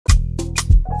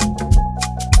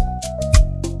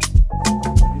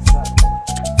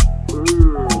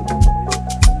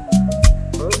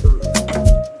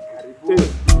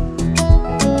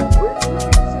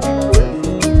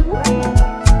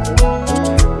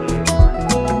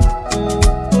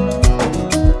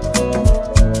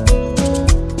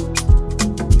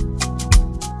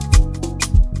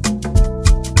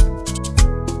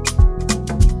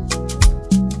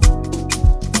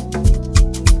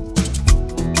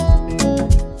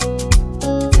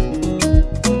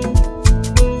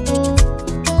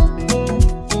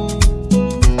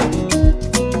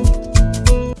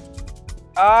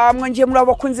mwongeye muri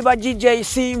abakunzi ba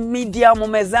JJC Media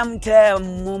mumezamte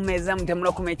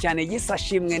murakomeye cyane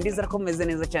gisashimwe ndizera ko meze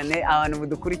neza cyane abantu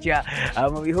mudukurikira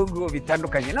mu bihugu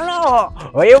bitandukanye. No,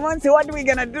 uyu munsi what we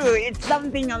gonna do, it's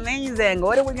something amazing.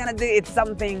 What are we gonna do? It's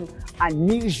something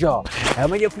unusual.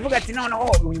 Mugiye kuvuga ati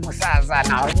noneho uyu musaza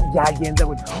nawe byagenze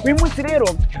gute. Uyu munsi rero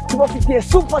tubafitiye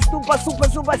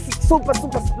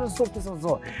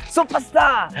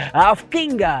superstar of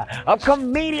king, a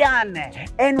comedian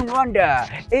in Rwanda,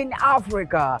 in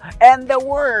Africa, and the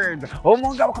world.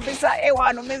 Umugabo kabisa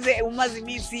ewana umaze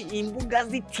iminsi imbuga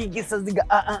zitigisa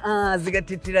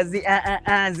zigatitira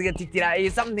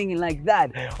something like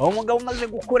that. Umugabo umaze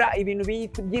gukora ibintu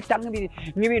byita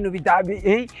nk'ibintu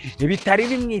bitari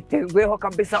bimwitezweho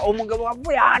kabisa. Umugabo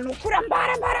wavuye ahantu kura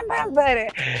mbara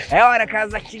ewana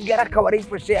kaza Kigali akaba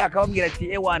arifashe akababwira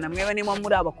ati ewana mwebe nimba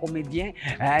muri aba comedian,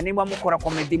 nimba mukora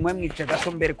comedy mwe mwica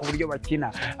gato mbere ku buryo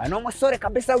bakina. No musore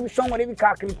kabisa wishongore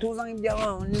bikaka bituza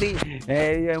nk'ibyabundi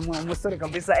musore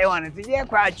kabisa ewana tugiye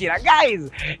kwakira.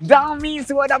 Guys, that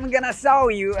means what I'm gonna show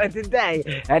you today.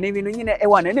 And ibintu nyine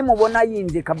ewana nimubona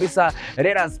yinje kabisa,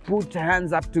 let us put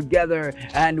hands up together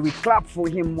and we clap for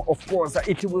him. Of course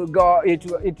it will go,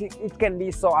 it can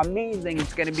be so amazing.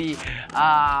 It's gonna be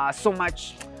so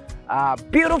much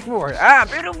beautiful.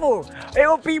 Hey,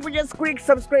 people, just quick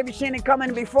subscribe, share and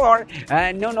comment before.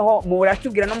 No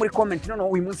muratubwira no muri comment. No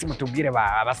uyu munsi mutubwire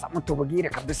basa mutubwire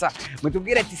kabisa,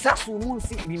 mutubwire ati sasa uyu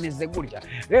munsi bimeze gurya.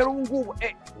 Rero ngubu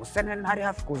usana ntari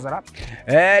hafi kuzara.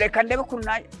 Reka ndebe ko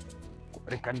nayo,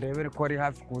 reka ndebe ko ari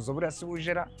hafi kuza. Buriya si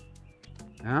ujera,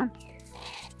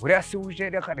 buriya si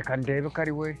ujera. Reka ndebe ko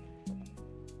ari we,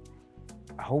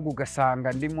 ahubwo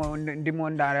ugasanga ndimo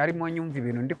ndari harimo nyumva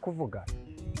ibintu ndi kuvuga.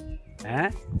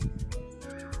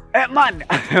 Man,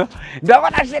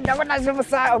 ndabonaje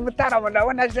musa umutaramo,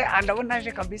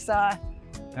 ndabonaje kabisa.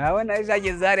 Ndabona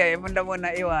ageze hariya,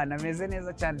 ndabona ewana ameze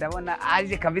neza cyane, ndabona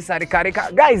aje kabisa.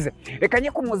 Reka guys, reka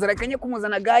nye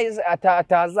kumuzana guys,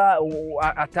 ataza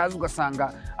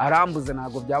ugasanga arambuze,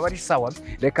 ntago byaba ari sawa.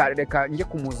 Reka nje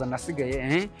kumuzana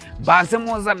asigaye banze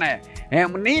muzana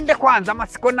ninde kwanza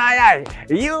amatsiko nayaye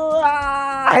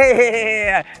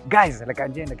guys. Reka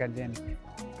ngende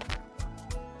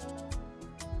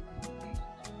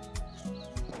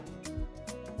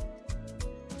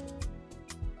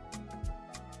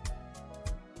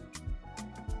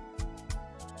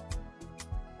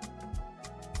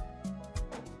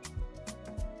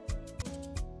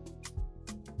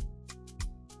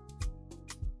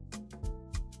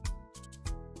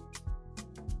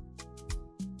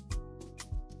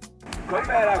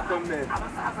Come.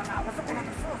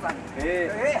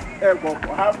 Ego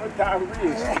hapo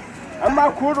tanguisha.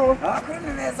 Amakuru. Amakuru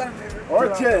neza.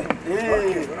 Okay.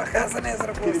 Urakaza neza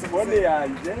rwose. Telefone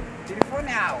yanje.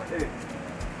 Telefone yawe.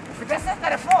 Ufite se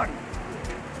telefone?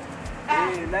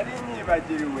 Nari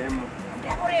nibagiriwemo.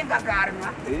 Ndaburengagara.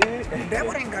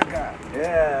 Ndaburengagara.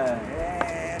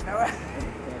 Nawe.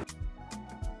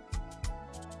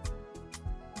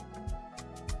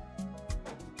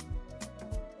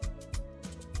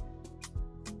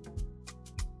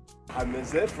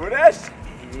 Ameze fresh.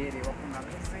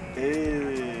 Yeah.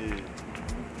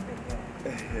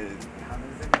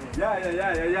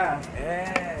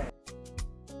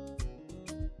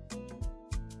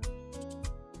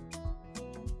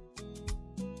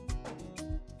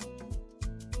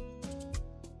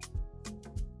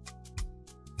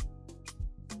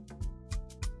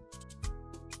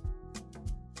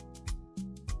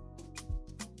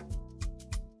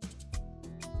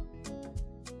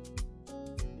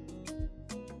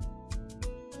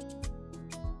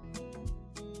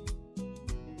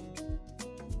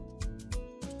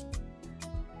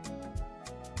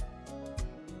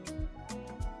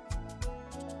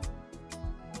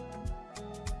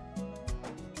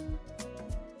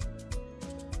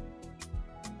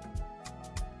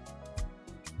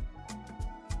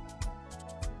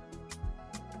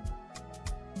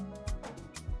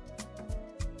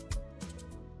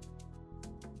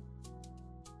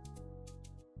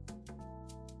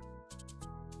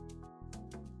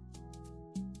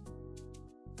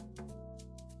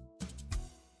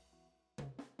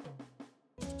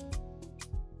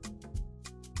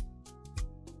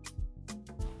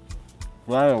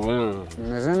 Wow,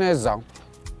 meze neza.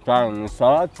 Cyane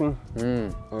salatu.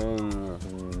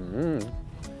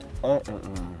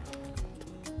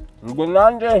 Ngo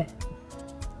nande.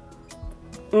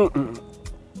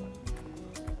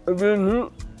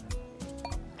 Ibintu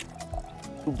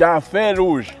bya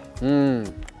feruje.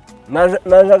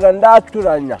 Najaga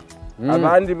ndaturanya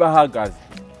abandi bahagaze.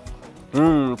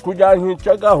 kugira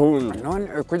nkica gahunda. none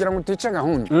kugira ngo utice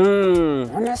gahunda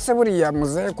none se buriya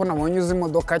muzehe ko nabonye uzi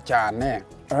imodoka cyane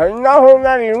hari naho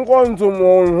nari ngonze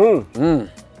umuntu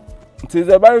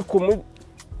nsize bari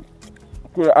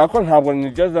ako ntabwo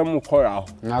nigeze mukoraho.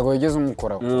 ntabwo wigeze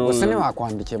umukoraho gusa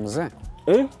ntibakwandikiye muzehe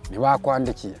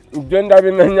ntibakwandikiye ibyo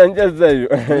ndabimenya ngezeyo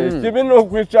kibi ni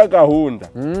ukwica gahunda.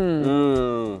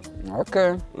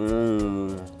 okay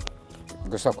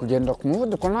gusa kugenda ku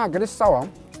muvuduko ntabwo ari sawa.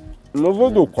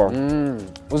 umuvuduko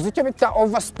uzi icyo bita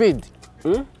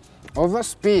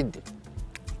overspeed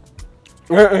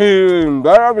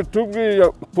barabitubwiye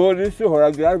polisi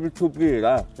horaga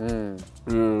yabitubwira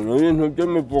ibintu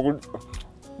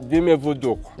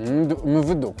by'imivuduko.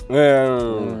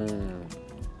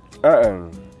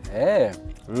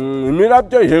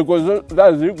 imirabyo yego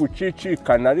zaziri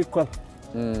gucicikana ariko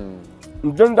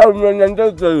ibyo ndabimenya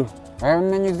ngezeyo.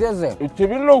 wamenye ugeze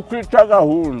ikibi ni ukwica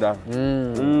gahunda.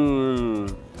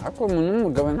 ariko umuntu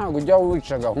w'umugabo ntabwo ujya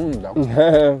wica gahunda.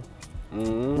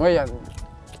 oya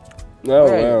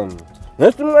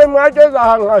ese mwe mwageze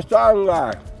aha nkasanga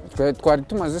twari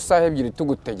tumaze isaha ebyiri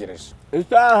tugutegereje.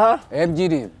 isaha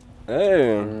ebyiri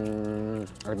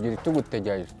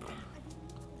tugutegereje.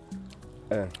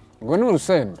 ngo ni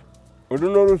urusenda. uru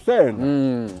ni urusenda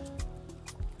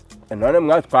none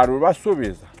mwatwara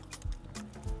ubasubiza.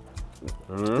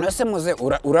 nose muze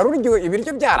urarurya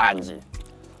ibiryo byarangiye.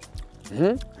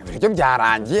 ibiryo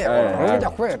byarangiye urarurya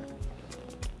kwera.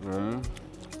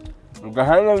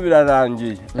 ugahanga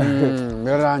birarangiye.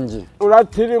 birarangiye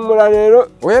uratirimura rero.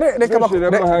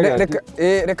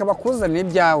 reka bakuzane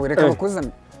ibyawe. reka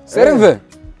bakuzane serve.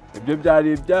 ibyo byari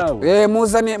ibyawe.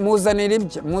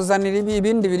 muzanire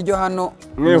ibindi biryo hano.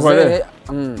 mwihorere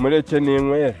mureke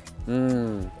ninywere.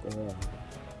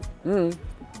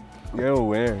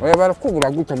 yewe oya barakugura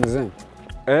gutya muzehe.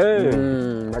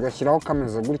 bagashyiraho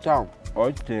kameze gutya.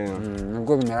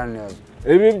 nibwo bimera neza.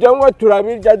 ibi byo ngo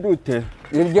turabirya dute?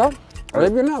 ibyo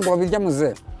ntabwo babirya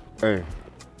muzehe.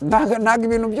 ntabwo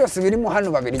ibintu byose birimo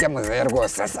hano babirya muzehe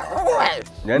rwose.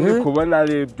 ndi kubona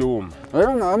ari ibyuma.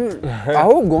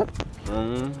 ahubwo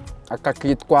aka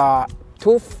kitwa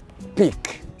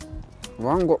toothpick.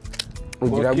 ngo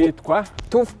ugira kitwa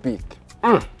toothpick.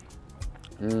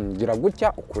 gira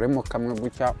gutya ukuremo kamwe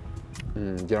gutya.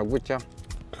 gira gutya.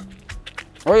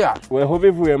 oya weho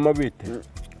bivuyemo bite?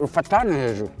 ufatane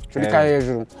hejuru curika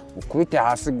hejuru ukubite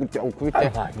hasi gutya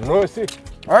ukubite. nose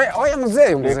oya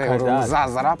muzehe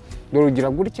uzazara dore ugira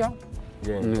gutya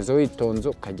neza witonze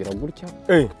ukagira gutya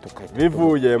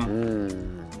bivuyemo.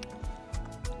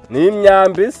 ni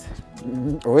imyambi se?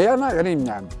 oya ntabwo ari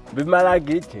imyambi.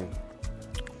 bimaraga iki?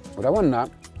 urabona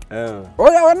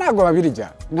oya ntabwo babirya.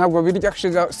 ntabwo birya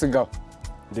sigaho.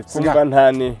 ndikumva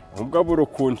ntani ubwo buri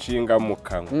kunshinga mu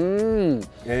kanwa.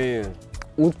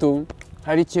 utu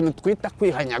hari ikintu twita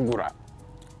kwihanyagura.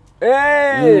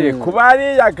 kuba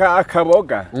ariya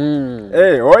akaboga.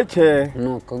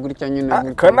 nuko gutya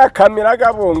nyine ko nakamira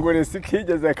gabungure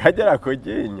sikigeze kagera ku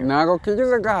ryinyo. ntabwo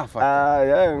kigeze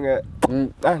gahafata.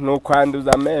 ni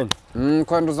ukwanduza amenyo.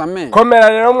 kwanduza amenyo. komera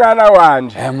rero mwana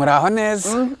wanje. muraho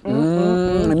neza.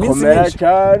 komera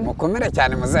cyane. mukomere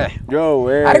cyane muzehe.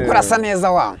 yowe ariko urasa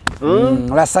neza wa.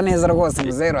 urasa neza rwose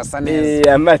muzehe urasa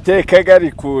neza. amateka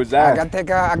gari kuza.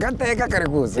 agateka kari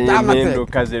kuza.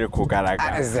 impinduka ziri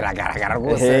kugaragara. ziragaragara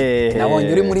rwose.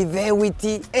 nabonye uri muri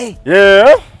vewiti.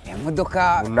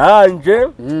 imodoka nanjye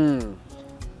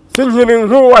sinkiri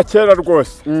nk'uwa kera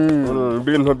rwose.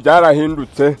 ibintu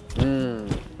byarahindutse.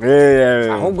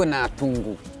 ahubwo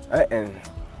natunguwe.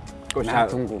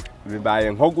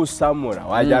 bibaye nko gusamura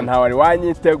wajya nta wari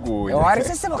wanyiteguye. wari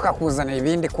se bakakuzanira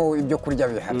ibindi ko ibyo kurya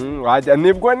bihari. wajya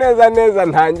nibwo neza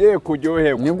ntangiye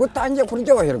kuryoherwa. nibwo utangiye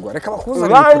kuryoherwa. reka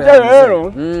bakuzanire. nanjye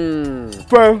rero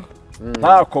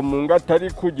ntako mu ngo atari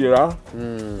kugira.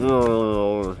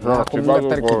 ntako mu ngo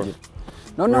atari kugira.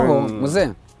 noneho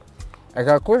muzehe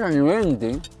akakuzanira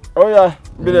ibindi. oya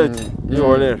bireke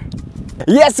yihorere.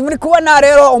 Yes, muri kubona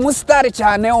rero umusitari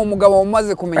cyane, umugabo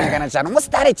umaze kumenyekana cyane,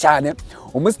 umusitari cyane,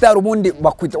 umusitari ubundi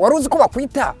bakwita. Waruzi ko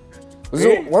bakwita?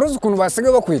 Waruzi ukuntu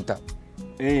basigaye bakwita?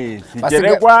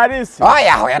 Sigeregwari se.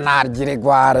 Oya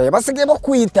ntargiregware, basigaye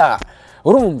bakwita.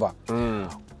 Urumva?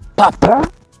 Papa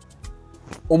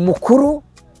umukuru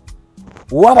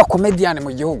w'aba comedian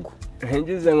mu gihugu.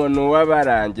 Ngize ngo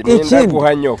nuwabarangi nenda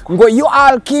guhanyoko. Ngo you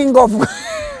are king of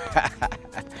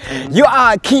You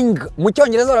are king. Mu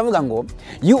cyongereza baravuga ngo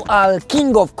you are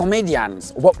king of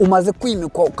comedians. Umaze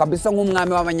kwimikwa kabisa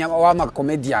nk'umwami w'ama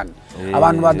comedian.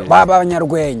 Abantu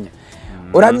b'abanyarwenya.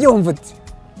 Urabyumva uti?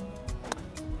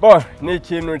 bo ni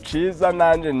ikintu ciza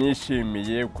nanje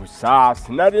nishimiye gusa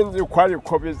sinari nzi ko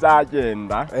ariko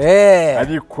bizagenda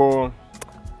ariko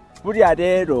buriya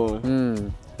rero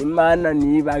Imana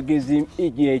nibagize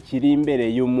igihe kiri imbere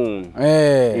y'umuntu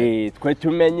twe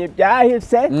tumenye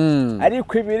ibyahise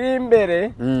ariko ibiri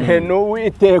imbere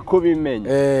n'uwiteye kubimenya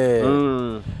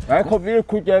ariko biri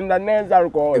kugenda neza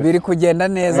rwose biri kugenda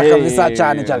neza kabisa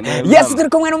cyane cyane. Yes, turi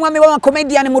kumwe n'umwami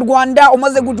w'abakomedian mu Rwanda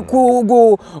umaze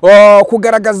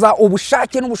kugaragaza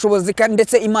ubushake n'ubushobozi kandi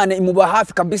ndetse Imana imuba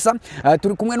hafi kabisa.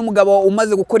 Turi kumwe n'umugabo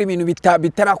umaze gukora ibintu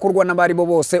bitarakorwa n'abari bo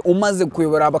bose, umaze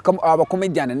kuyobora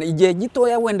abakomedian igihe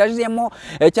gitoya wenda ajemo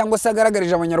cyangwa se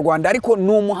agaragarije abanyarwanda, ariko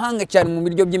ni umuhanga cyane mu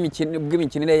biryo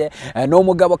by'imikinire ye. Ni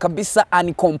umugabo kabisa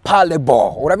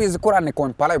uncomparable. Urabizi ko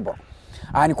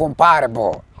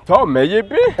uncomparable. So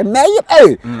maybe.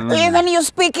 Even you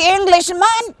speak English,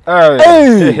 man.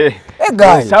 Hey,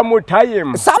 guy.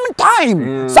 Sometimes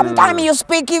you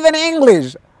speak even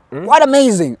English. What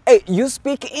amazing. Hey, you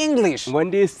speak English.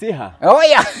 When do you see her? Oh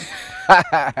yeah.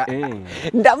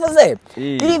 That was it.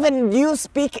 Even you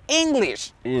speak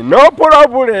English. No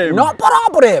problem. No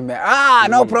problem.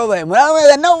 No problem.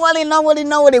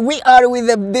 Nobody. We are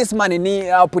with this man.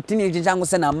 Ni opportunity cyangwa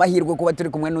se namahirwe kuba turi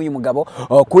kumwe n'uyu mugabo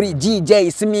kuri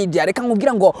GJC Media. Reka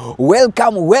nkubwira ngo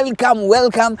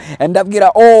welcome and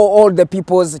ndabwira all the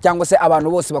peoples cyangwa se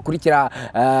abantu bose bakurikira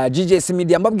GJC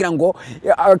Media, mbabwira ngo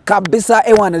kabisa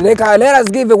ewana reka let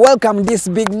us give a welcome this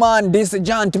big man, this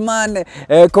gentleman,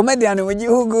 comedian mu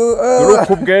gihugu.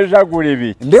 Urukubwejagura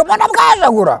ibiki? Ndimo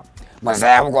nabwajagura.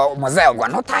 Muzebwa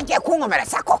ntutangiye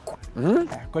kunkomeretsa koko.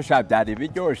 Ko sha byari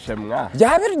biryoshe mwa.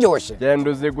 Byaba biryoshe.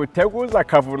 Genda uzi guteguza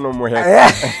akavuna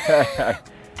umuheka.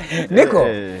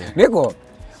 Niko.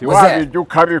 Siwabijya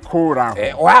ukabikura.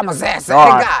 Wa muzee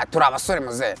sega turi abasore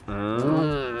muzee.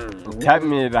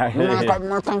 Kamira.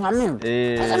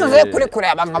 Muzee kuri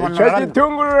kureba nkabona. Icyo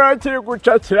gitungurura kiri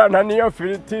gucakirana niyo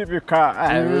firiti bika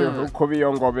uko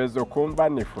biyongobezo kumva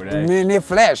ni fresh. Ni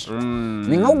fresh.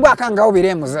 Ni nko gwakangaho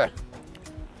bire muzee.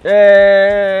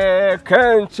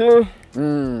 Kenshi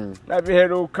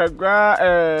nabiherukaga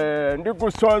ndi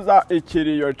gusoza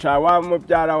ikiriyo ca wa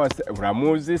mubyara wase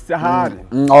uramuzi se hari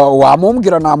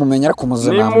wamumbwira namumenyera ku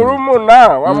muzima ni murumuna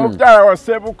wa mubyara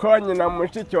wase bukonye na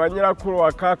mushiki wa nyirakuru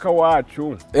wa kaka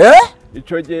wacu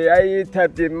ico gihe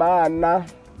yayitabye Imana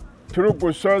turi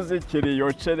gusoza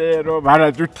ikiriyo ce rero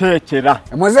baradutekera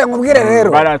muze nkubwire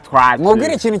rero baratwakira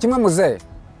nkubwire ikintu kimwe muze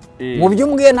mu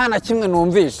byumbwiye nta na kimwe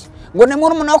numvishe ngo ne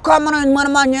murumuna ko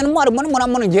amanye muri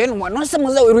muramuna ngenwa nose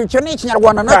muze icyo ni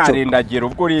ikinyarwanda nacyo karindagira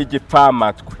ubwo uri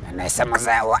igipfamatwe nese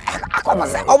muze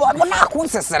akomaze ubu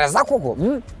nakunsesereza koko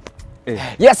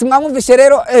yes mwamumvishe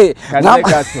rero kane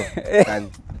gato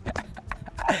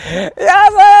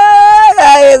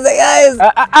guys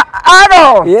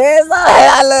aro yes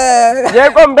hello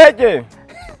yego mbege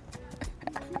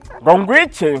ngo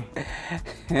ngwiki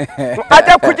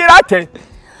ajya kugira ate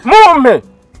mumpe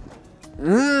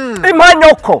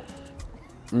imanyoko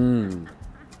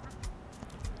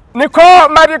niko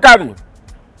marigari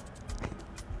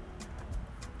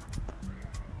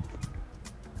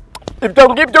ibyo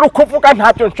ngibyo urukuvuga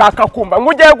ntabyo nshaka kumva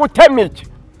ngugiye gutema iki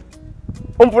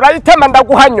umvura yitema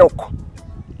ndaguha nyoko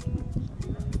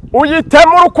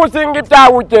uyitema urukuzinga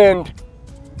ibyawe ugenda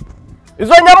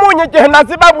izo nyamunye igihe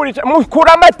nazibaburije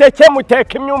mukura amateke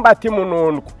muteka imyumbati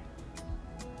munundwa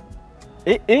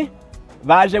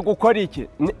baje gukora iki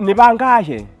ni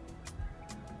bangahe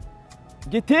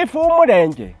gitifu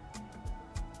w'umurenge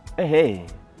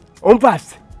umva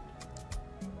se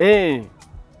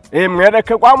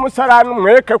mwereke kwa musarani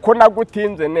mwereke ko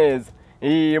nagutinze neza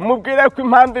mubwire ko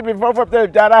impande ibivovo byawe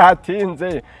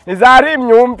byarahatinze izari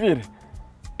imyumvire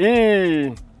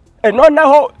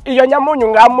noneho iyo nyamunyu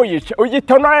ngamuyice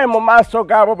ugitonore mu maso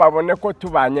gabo babone ko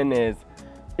tubanye neza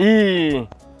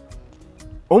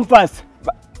umva se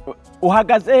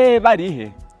uhagaze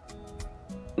barihe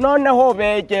noneho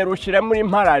begera ushire muri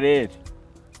mpararere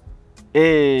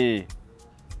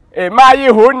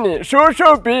mayihuni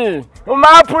shushubi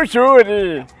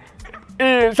umapushuri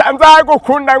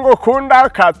sanzagukunda ngukunda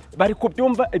akazi bari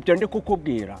kubyumva ibyo ndi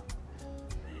kukubwira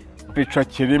bico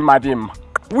kiri marima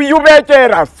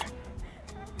wiyubegera se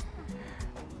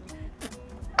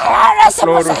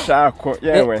Nurushako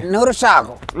yewe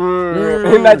Nurushako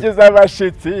nagize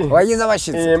abashitsi wagize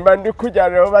abashitsi mba ndi kujya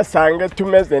rero basange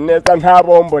tumeze neza nta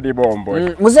bombori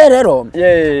muze rero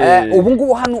ubu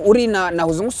ngubu hano uri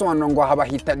nahuze ngusobanura ngo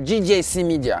habahita GJC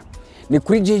Media ni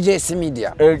kuri GJC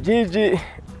Media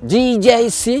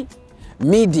GJC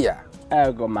Media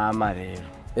ego mama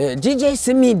rero GJC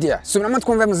Media subiramo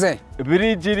twumve muze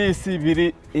biri jirisi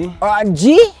biri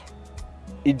G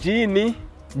ijini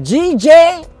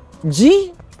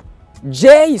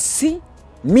GJC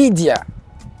Media.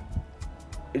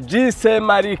 Gise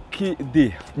Mariki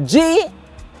D.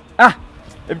 Ah,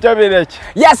 ibyo bireke.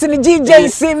 Yes, ni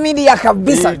GJC Media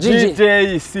kabisa.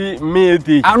 GJC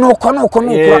Media. Nuko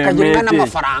akagira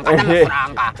n'amafaranga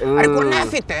ariko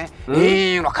nafite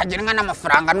akagira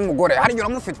n'amafaranga n'umugore hari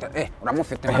uramufite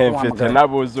uramufite mfite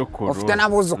nabuzukuru ufite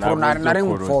nabuzukuru nari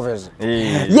ngupfoveje.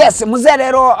 Yes, muze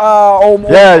rero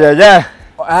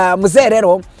muze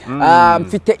rero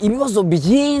mfite ibibazo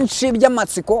byinshi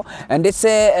by'amatsiko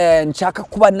ndetse nshaka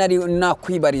kuba nari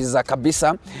nakwibariza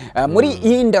kabisa muri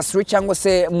industry cyangwa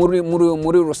se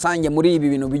muri rusange muri ibi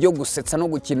bintu byo gusetsa no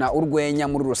gukina urwenya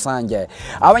muri rusange.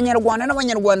 Abanyarwanda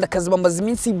n'abanyarwandakazi bamaze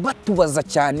iminsi batubaza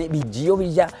cyane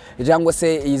bijiyobija cyangwa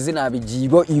se izina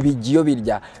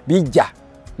bijiyobija bijya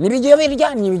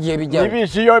nibijiyobija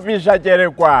nibijiyobija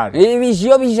geregware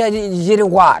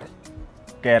ibijiyobija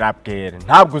Gerabwere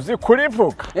ntabwo uzi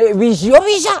kurivuga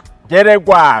bijiyobija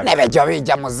geregware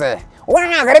nebijiyobija muze ubona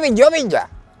ntabwo ari bijiyobija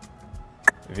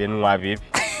binwa bibi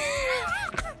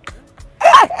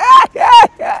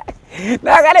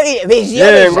ntabwo ari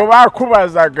bijiyobija ngo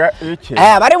bakubazaga iki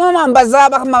barimo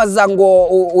bamaza ngo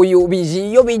uyu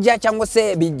bijiyobija cyangwa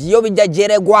se bijiyobija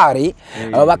geregware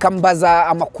bakambaza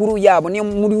amakuru yabo ni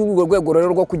muri urwo rwego rero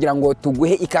rwo kugira ngo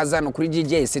tuguhe ikazano kuri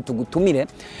GJS tugutumire.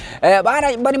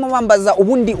 Barimo bambaza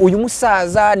ubundi uyu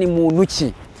musaza ni muntu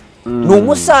ki, ni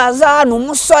umusaza ni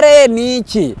umusore ni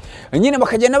iki, nyine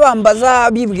bakagenda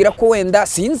bambaza bibwira ko wenda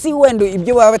sinzi wenda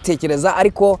ibyo baba batekereza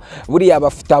ariko buriya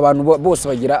bafite abantu bose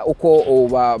bagira uko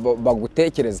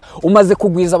bagutekereza. Umaze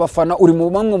kugwiza abafana uri mu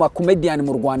bamwe mu comedian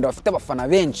mu Rwanda bafite abafana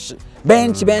benshi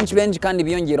kandi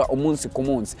biyongera umunsi ku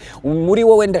munsi. Muri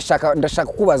wowe ndashaka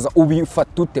kubaza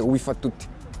ubifatute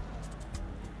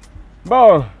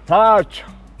bo ntaco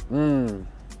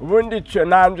ubundi cyo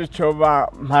nanje cyo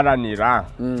bamparanira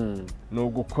ni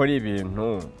ugukora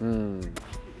ibintu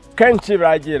kenshi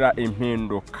bagira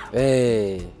impinduka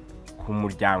ku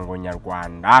muryango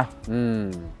nyarwanda.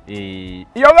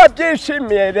 Iyo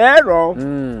babyishimiye rero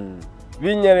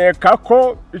binyereka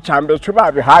ko icambere cyo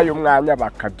babihaye umwanya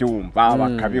bakabyumva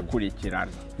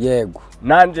bakabikurikirana. Yego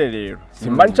nanje rero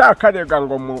simba ncakarega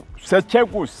ngo museke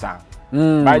gusa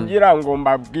bangira ngo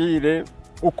mbabwire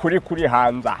ukuri kuri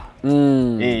hanza.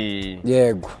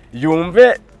 Yego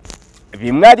yumve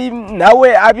bimwe ari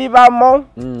nawe abibamo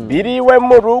biriwe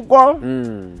mu rugo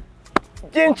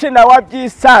byinshi nawe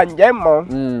abyisangemo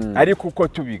ariko uko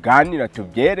tubiganira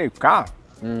tubyereka.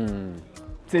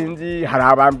 Sinzi hari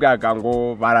abambwaga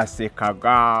ngo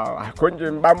barasekaga ariko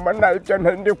nje mbambona ibyo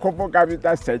ndi kuvuga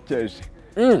bidasekeje.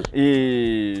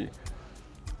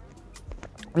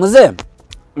 Muze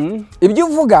ibyo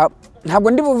uvuga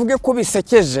ntabwo ndi buvuge ko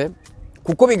bisekeje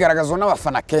kuko bigaragazwa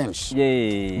n'abafana kenshi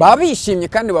baba bishimye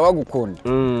kandi baba bagukunda.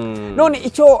 None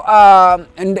icyo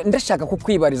ndashaka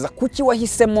kukwibariza kuki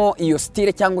wahisemo iyo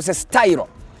style cyangwa se style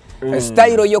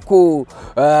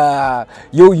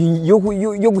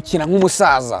yo gukina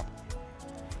nk'umusaza?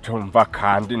 Tumva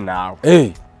kandi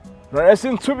nawe none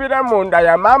sinsubira mu nda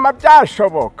ya mama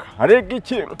byashoboka ariko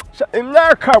iki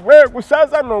imyaka we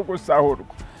gusaza no gusahurwa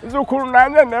zukuru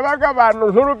nane nebaga abantu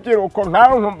nk'urubyiruko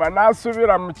nkaho nkumva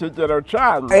nasubira mu kigero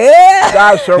cyane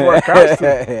byashoboka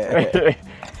se.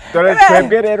 Dore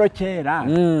twebwe rero kera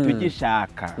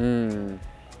tugishaka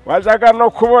wazaga no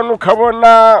kubona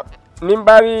ukabona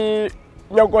nimbari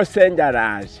nyogosenge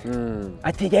araje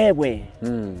ati yewe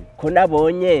ko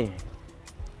nabonye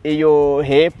iyo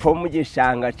hepfo mu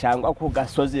gishanga cyangwa ku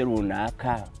gasozi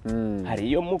runaka hari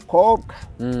iyo mukobwa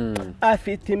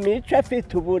afite imico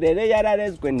afite uburere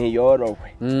yararezwe ntiyorowe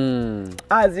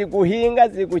azi guhinga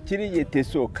azi gukirigita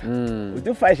isuka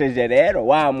udufashije rero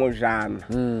wamujana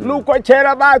nuko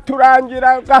kera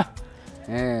baturangiraga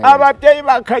ababyeyi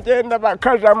bakagenda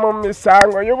bakaja mu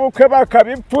misango y'ubukwe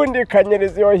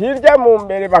bakabipfundikanyiriza iyo hirya mu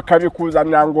mbere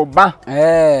bakabikuzanira ngo ba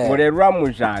murero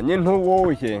uramujanye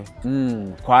ntuwuhe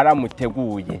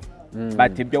twaramuteguye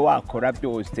bati ibyo wakora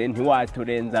byose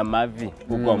ntiwaturenza amavi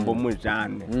ugomba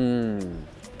umujane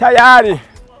tayari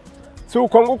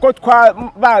suko nguko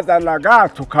twabazanaga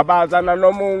tukabazana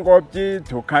no mu ngobyi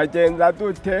tukagenza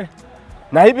dute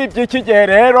naho ibi by'iki gihe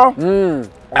rero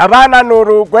abana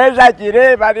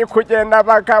n'urugwejagire bari kugenda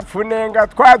bakafunenga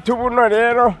twatubuno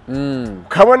rero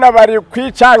ukabona bari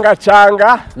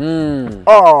kwicangacanga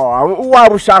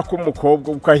waba ushaka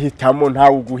umukobwa ukahitamo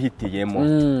ntawe uguhitiyemo.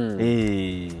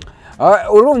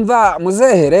 Urumva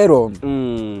muzehe rero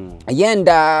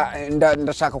yenda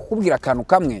ndashaka kukubwira akantu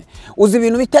kamwe. Uzi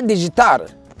ibintu bita digital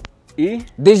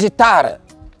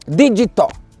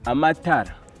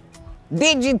amatara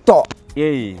digital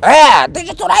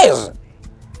digitalize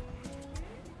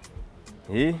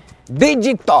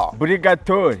digital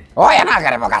obligatoire oya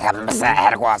nagare mugaza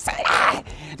rwose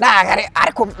nagare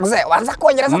ariko muze wanza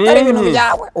kongereza atari ibintu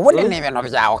byawe ubundi ni ibintu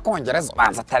byawe kongereza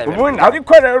wanza atari ibintu ubundi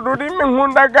ariko rero ururimi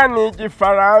nkundaga ni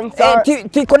igifaransa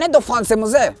tu connais de français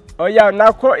muze oya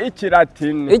nako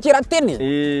ikilatini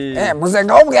muze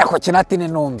ngawubwira ko kilatini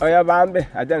numva oya bambe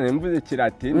ajyane mvuze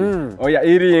ikilatini oya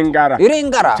iringara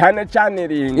cyane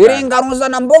iringara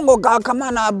uzana mbongo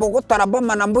kamana Bogota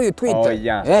Alabama na mbuyu twite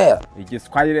oya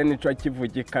igiswahili nico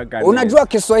kivugikaga unajua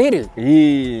Kiswahili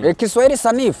Kiswahili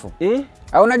sanifu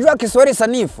unajua Kiswahili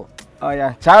sanifu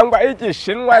oya cyangwa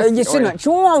igishinwa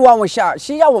chuwa wa musha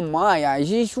shiya wa maya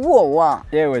yishuwa wa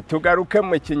yewe tugaruke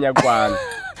mu kinyarwanda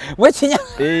Wachinya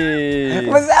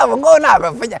muzabo ngo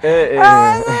nabafanya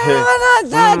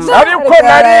ariko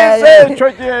narize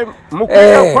cyo gihe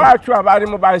mukwiye kwacu abari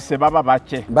mu bahise baba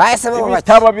bake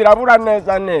ibitabo birabura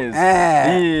neza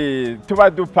tuba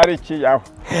duparikiyaho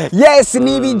yes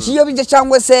ni bijiyobija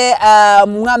cyangwa se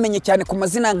mwamenye cyane ku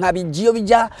mazina nka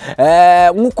bijiyobija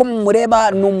nkuko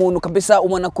mureba n'umuntu kabisa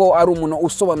ubona ko ari umuntu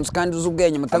usobanutse kandi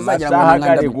uzubwenge mutazagira ngo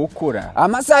mwanda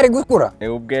amasaha ari gukura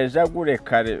ubwejagure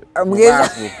kare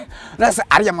nasa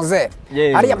ariya muze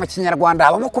ariya mu kinyarwanda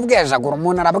habamo kubwejagura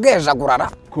umuntu arabwejagurara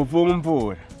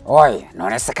kuvumbura oye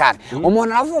none se kandi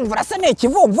umuntu aravumvura se ne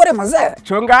kivumvure muze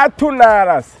cyo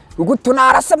ngatunarase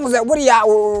gutunara se muze buriya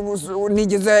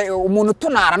nigeze umuntu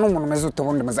tunara n'umuntu meze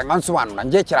utubundi muze ngansobanura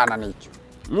ngiye kirana n'icyo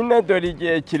nyine dore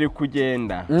igihe kiri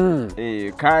kugenda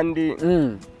kandi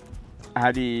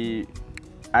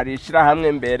hari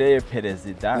ishirahamwe mbere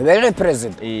perezida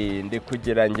ndi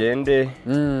kugira ngende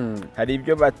hari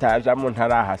ibyo batajamo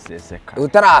ntarahaseseka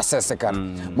utarahaseseka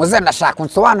muze ndashaka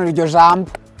unsobanura iryo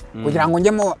jambo kugira ngo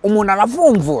ngemo umuntu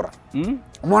aravumvura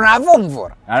umuntu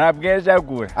aravumvura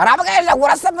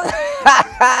arabwejagura se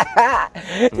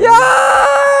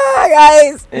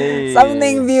guys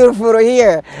something beautiful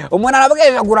here umuntu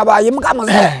arabwejagura bayimbwa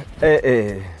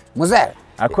muze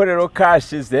akorero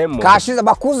kashize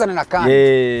bakuzanira kandi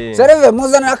sereve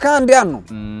muzanira kandi hano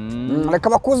reka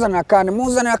bakuzanira kandi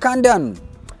muzanira kandi hano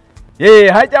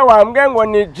hajya wambwe ngo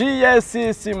ni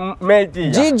GSC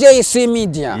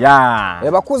Media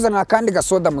bakuzanira kandi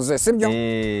gasoda muze sibyo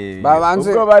babanze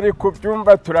ubwo bari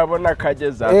kubyumva turabona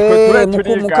kageza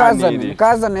twe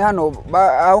mukazane hano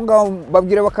aho ngaho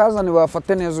babwire bakazane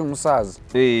bafate neza umusaza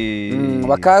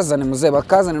bakazane muze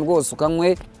bakazane rwose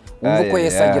ukanywe umva ko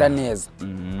yesagira neza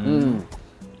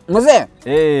muze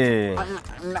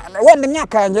wenda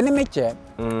imyaka yanjye ni mike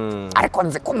ariko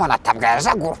nzi ko umuntu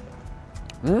atabwejagura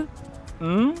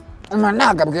umuntu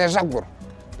ntabwo abwejagura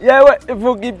yewe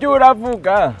vuga ibyo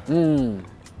uravuga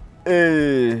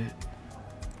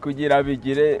kugira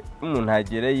bigire umuntu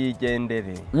agire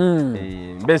yigendere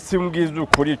mbese umbwiza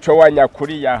ukuri cyo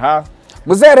wanyakuri yaha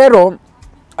muze rero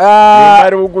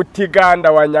bari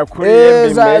ugutiganda wanyakuriye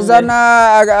mbimenye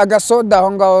zana agasoda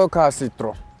aho ngaho ka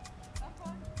citro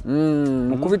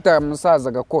mukubita musaza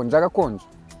agakonje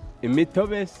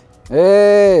imitobe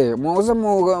se muze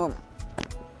mu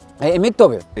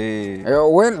imitobe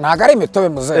we ntago ari imitobe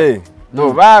muze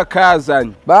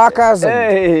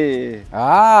bakazanye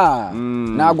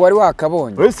ntago wari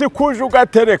wakabonye ese kuje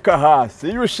ugatereka hasi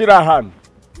iyo ushira hano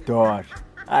dore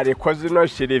ariko zino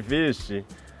shirivishi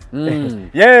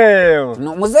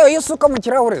muzewe yusuka mu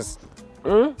kirahure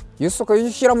yusuka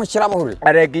yushyira mu kirahure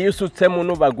arega iyo usutsemo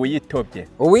nubaga uyitobye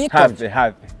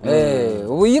have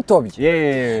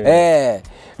uyitobye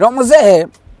no muzehe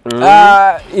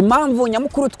impamvu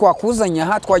nyamukuru twakuzanya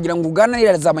aha twagira ngo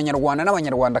uganiririze abanyarwanda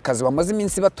n'abanyarwandakazi bamaze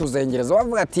iminsi batuzengereza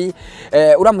bavuga ati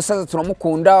uriya musaza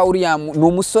turamukunda uriya ni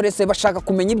umusore se bashaka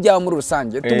kumenya ibyawe muri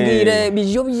rusange tubwire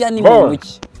bijiyobija n'ibintu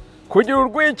ki kugira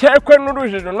urwikekwe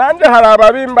n'urujijo nande hari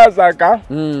ababimbazaga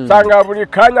sanga buri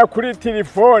kanya kuri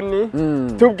telefoni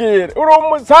tubwire uri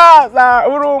umusaza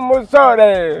uri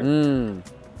umusore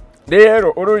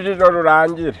rero urujijo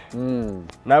rurangire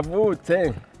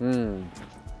navutse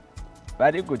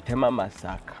bari gutema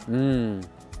amasaka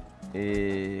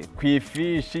ku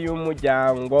ifishi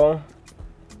y'umuryango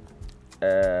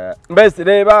mbese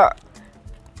reba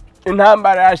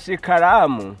intambara ya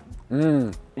Shikaramu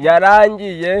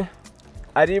yarangiye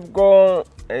aribwo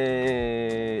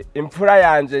imfura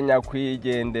yanje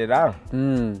nyakwigendera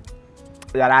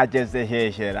yarageze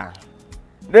hehera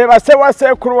reba se wa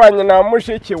sekuru wa nyina wa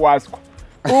mushiki waswa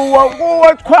uwo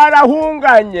nguwo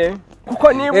twarahunganye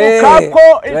kuko nibuka ko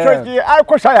icyo gihe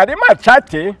ariko sha yari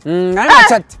macati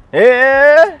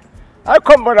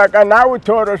ariko mbonaga nawe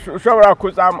utorosha ushobora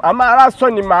kuzamu amaraso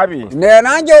ni mabi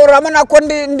nanjye urabona ko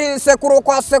ndi sekuru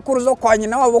kwa sekuru zo kwa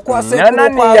nyina wabo kwa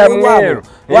sekuru kwa Nyamweru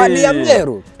ni ya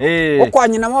mweru kwa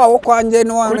nyina wabo kwanjye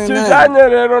ni wane kukijanye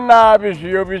rero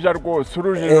nabijiyobija rwose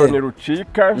urujiro ni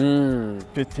rucika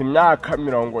mfite imyaka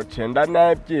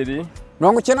 92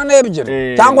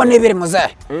 92 cyangwa n'ibiri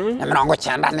muzehe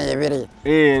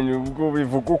 92 ubwo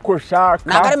bivuga uko ushaka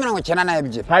ntabwo ari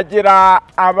 92 nkagira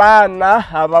abana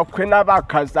abakwe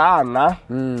n'abakazana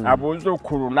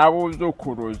abuzukuru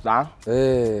n'abuzukuruza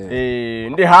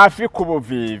ndi hafi ku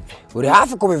buvivi uri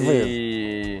hafi ku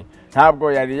buvivi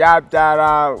ntabwo yari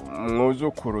yabyara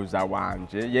mwuzukuruza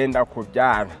wanje yenda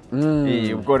kubyara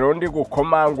ubwo rero ndi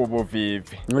gukomanga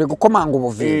ubuvivi uri gukomanga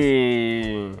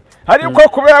ubuvivi ariko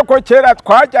kubera ko kera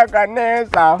twajyaga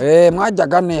neza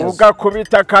mwajyaga neza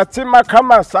ugakubita akatsima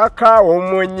k'amasaka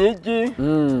umunyigi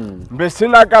mbese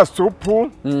n'agasupu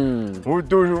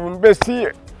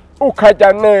mbese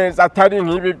ukajya neza atari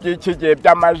nk'ibi by'iki gihe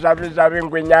by'amajabijabi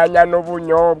ngo inyanya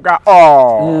n'ubunyobwa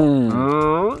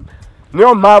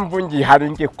niyo mpamvu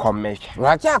ngihari ngikomeye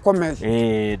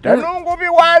uracyakomeye nungu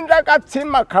biwanje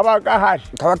agatsima kaba gahari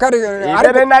kaba kari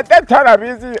imbere na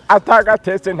detarabizi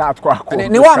atagatetse nta twakumva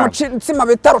ni wa mutsima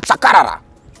bita rucakarara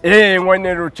ngo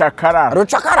ni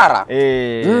rucakarara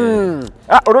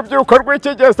urubyiruko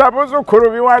rw'ikigesa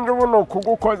abuzukuru biwanje ubu ni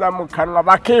ukugukoza mu kanwa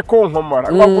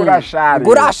bakikunkumura ngo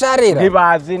gurasharira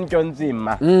ntibazi indyo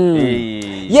nzima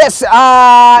yes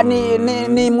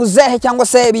ni muzehe cyangwa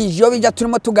se bijiyobija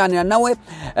turimo tuganira nawe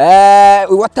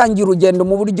watangiye urugendo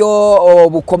mu buryo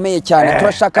bukomeye cyane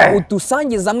turashaka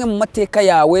udusangiza amwe mu mateka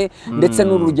yawe ndetse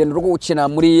n'urugendo rwo gukina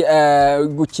muri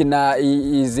gukina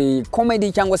izi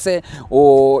comedy cyangwa se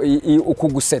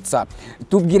ukugusetsa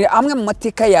tubwire amwe mu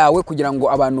mateka yawe kugira ngo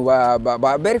abantu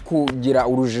bari kugira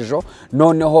urujijo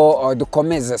noneho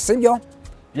dukomeze sibyo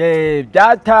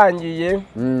byatangiye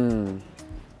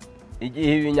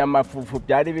igihe ibinyamafufu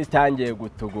byari bitangiye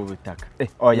gutuga ubutaka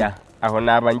oya aho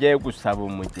naba ngiye gusaba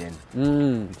umugeni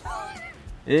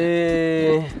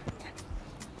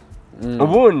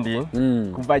ubundi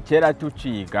kuva kera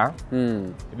tuciga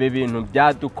ibi bintu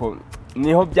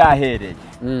niho byahereye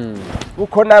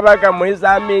uko nabaga muri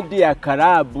za media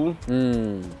karabu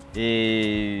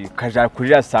kaja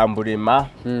kurira samburema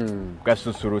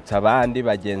gasusurutsa abandi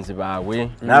bagenzi bawe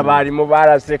n'abarimu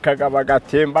barasekaga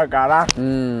bagatembagara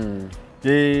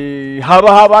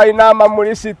haba inama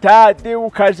muri sitade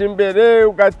ukaje imbere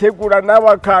ugategura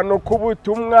n'abakantu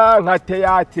k'ubutumwa nka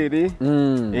teatire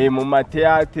mu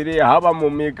mateatire haba mu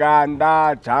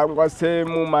miganda cyangwa se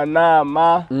mu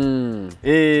manama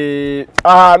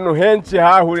ahantu henshi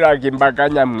hahuriraga imbaga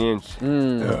nyamwinshi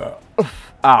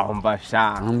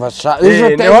mbasha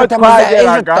niho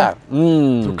twageraga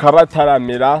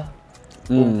tukabataramira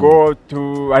ubwo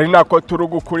ari nako turi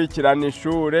gukurikirana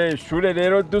ishure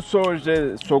rero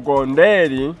dusoje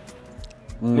sogonderi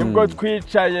nibwo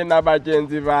twicaye na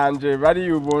bagenzi banje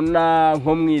bari ubona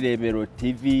nko mwirebero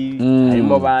TV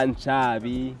harimo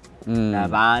bancabi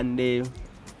nabande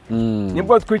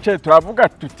nibwo twicaye turavuga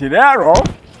tuti rero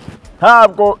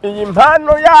ntabwo iyi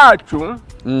mpano yacu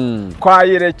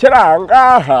twayirekera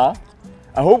ngaha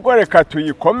ahubwo reka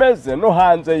tuyikomeze no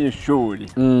hanze y'ishuri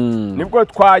nibwo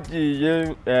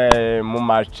twagiye mu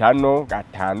macano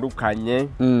gatandukanye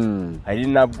ari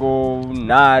nabwo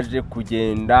naje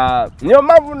kugenda niyo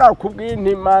mpamvu nakubwiye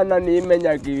Imana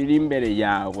nimenyaga ibiri imbere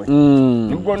yawe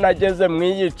nibwo nageze mu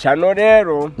iyi cano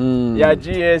rero ya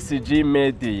GSG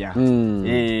Media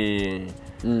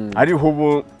ariho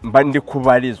ubu mba ndi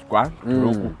kubarizwa no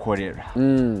gukorera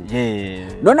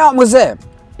none muze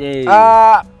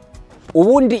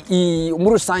ubundi muri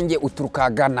rusange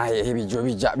uturukagana hehe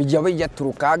bijya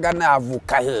turukagana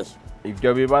avuka hehe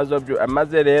ibyo bibazo byo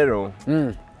amaze rero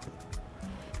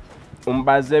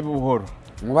umbaze buhoro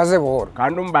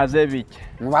kandi umbaze bike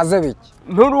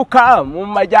nturuka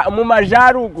mu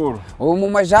majaruguru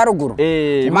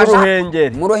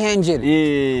mu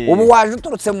ruhengeri ubu waje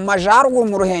uturutse mu majaruguru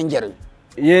mu ruhengeri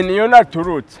niyo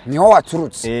naturutse niho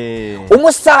waturutse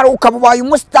umustar ukabaye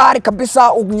umustar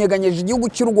kabisa unyeganyeje igihugu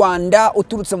cy'u Rwanda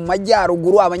uturutse mu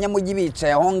majyaruguru abanyamugi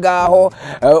bicaye aho ngaho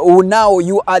now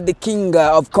you are the king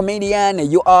of comedian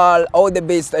you are all the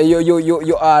best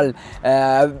you are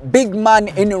big man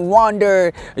in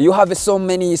Rwanda you have so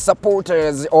many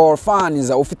supporters or fans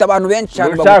ufite abantu benshi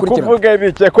cyane bagukurikira kuvuga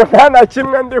bike ko nta na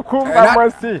kimwe ndi kumvamo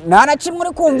nta na kimwe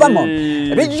uri kumvamo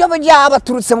bijyo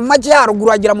baturutse mu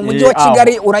majyaruguru agera mu mujyi wa Kigali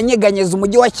Kigali uranyeganyeza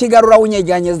umujyi wa Kigali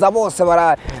urawunyeganyeza bose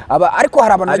ariko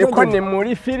hari abantu ariko ni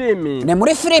muri filimi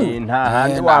nta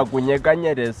handi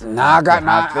wagunyeganyereza ntago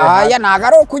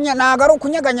ari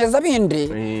ukunyeganyeza bindi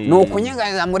ni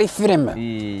ukunyeganyeza muri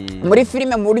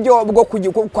filime mu buryo bwo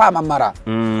kwamamara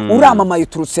uramamaye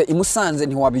uturutse i Musanze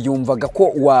ntiwabiyumvaga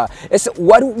ko ese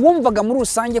wari wumvaga muri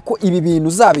rusange ko ibi bintu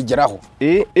uzabigeraho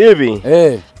ibi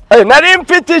nari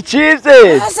mfite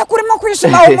icyizere ese kurimo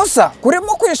kwishimaho Musa kurimo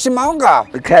kwishimaho ngaho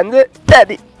kandi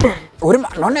tari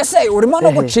none se urimo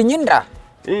no gucinya inda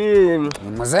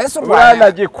muzese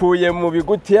urwana gikuye mu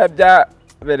bigutiya bya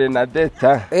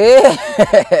Bernadetta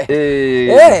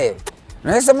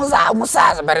nese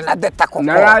musaza Bernadetta koko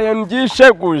naraye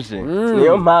mbyisheguje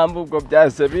niyo mpamvu ubwo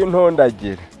byase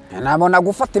bintondagira nabona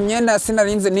gufata imyenda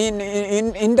sinarinze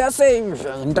inda se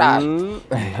inda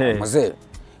muze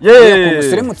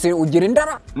kumusirimu ugira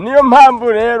indara niyo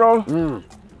mpamvu rero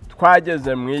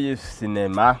twageze mu iyi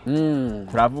sinema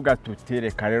turavuga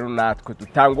tutireka rero natwe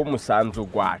dutanga umusanzu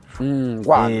gwacu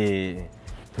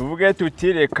tuvuge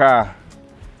tutireka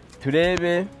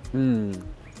turebe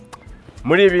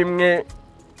muri bimwe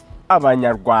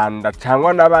abanyarwanda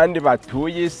cyangwa n'abandi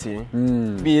batuye isi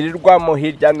birirwamo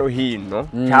hirya no hino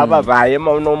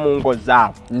cyababayemo no mu ngo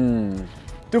zabo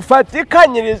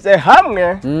dufatikanyirize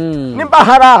hamwe nimba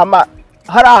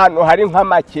hari ahantu hari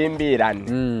nk'amakimbirane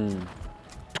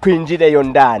twinjireyo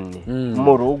ndani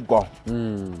mu rugo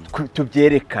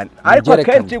tubyerekana ariko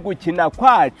kenshi gukina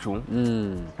kwacu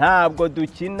ntabwo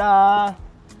dukina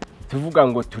tuvuga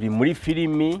ngo turi muri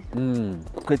filimi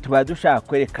twe tuba dushaka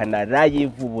kwerekana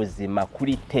live ubuzima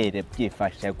kuri tere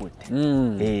byifashe gute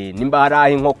nimba hari aho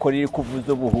inkoko riri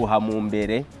kuvuza ubuhuha mu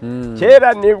mbere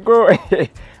kera nibwo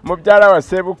mubyara wa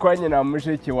sebukwe nyina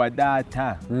mushiki wa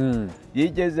data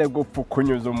yigeze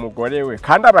gupfukunyuza umugore we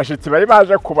kandi abashitsi bari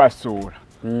baje kubasura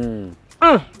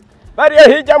bariya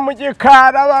hirya mu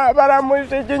gikara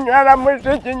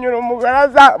baramujiginyura umugore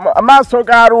amaso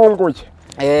garunguye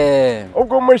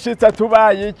ubwo umushitsi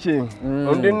atubaye iki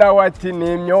undi nawe ati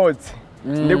ni imyotsi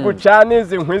ndi gucana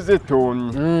izi nkwi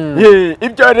zitumye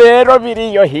ibyo rero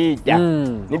biriyo hirya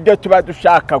nibyo tuba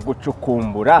dushaka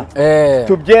gucukumbura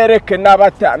tubyereke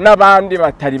n'abandi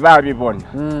batari babibona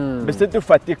mbese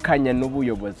dufatikanye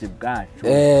n'ubuyobozi bwacu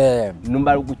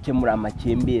numara gukemura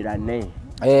amakimbirane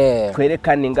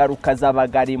twerekana ingaruka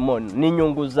z'abagarimo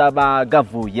n'inyungu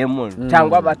z'abagavuyemo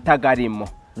cyangwa abatagarimo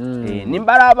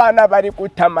nimba ari abana bari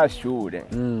guta amashure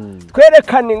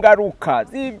twerekana ingaruka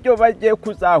z'ibyo bagiye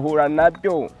kuzahura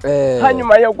nabyo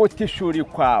hanyuma yo guta ishuri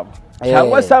kwabo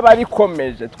cyangwa se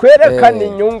abarikomeje twerekana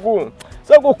inyungu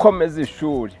zo gukomeza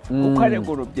ishuri kuko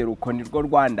ariko urubyiruko nirwo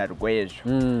Rwanda rw'ejo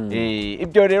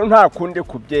ibyo rero nta kundi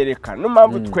kubyerekana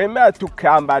n'impamvu twemera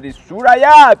tukambara isura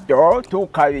yabyo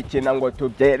tukabikina ngo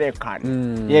tubyerekane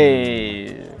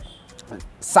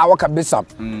sawa kabisa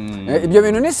ibyo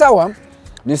bintu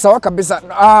ni sawa kabisa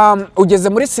ugeze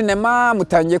muri sinema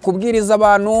mutangiye kubwiriza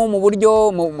abantu mu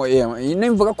buryo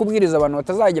nimvuga kubwiriza abantu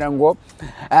batazagira ngo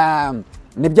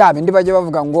ni bya bindi bajye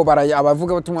bavuga ngo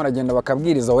abavuga batumwe baragenda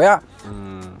bakabwiriza oya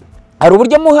hari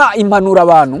uburyo muha impanuro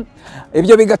abantu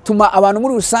ibyo bigatuma abantu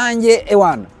muri rusange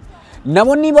ewana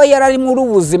nabo niba yarari muri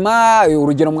ubuzima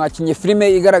urugero mwakinye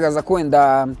filime igaragaza ko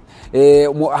wenda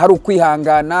hari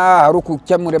ukwihangana hari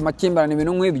ukukemura amakimbirane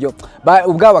ibintu nk'ibyo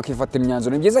ubwabo bakifatira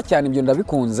imyanzuro ni byiza cyane ibyo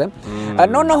ndabikunze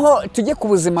noneho tujye ku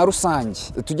buzima rusange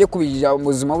tujye ku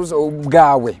buzima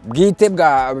bwawe bwite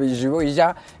bwa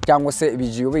bijibija cyangwa se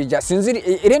bijibija sinzi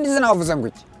irindi zina wavuze ngo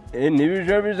iki ni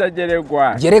bijibija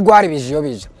Geregwari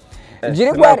bijibija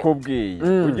nakubwiye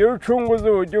ugira ucunguzi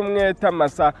ujye umweta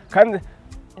amasa kandi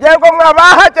yego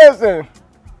mwabahageze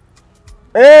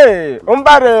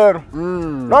umva rero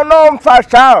noneho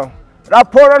mfasha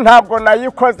raporo ntabwo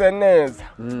nayikoze neza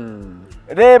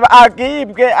reba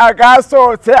agibwe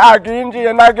agasohotse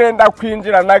aginjiye nagenda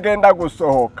kwinjira nagenda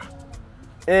gusohoka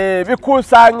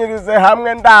bikusanyirize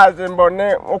hamwe ndaje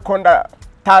mbone uko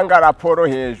ndatanga raporo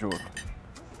hejuru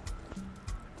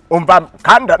umva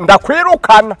kandi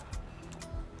ndakwirukana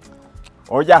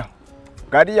oya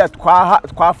gariya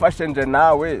twafashe nje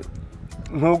nawe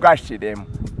ntugashiremo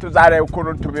tuzareba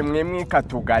ukuntu tubimwimwika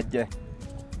tugajye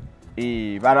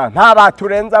nta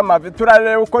baturenza amavi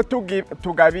turareba uko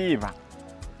tugabiba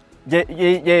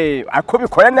ako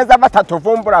bikore neza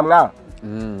batatuvumbura mwa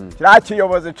kiriya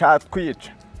kiyobozi catwica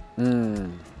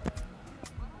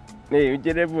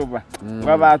ugere vuba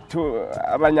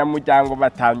abanyamuryango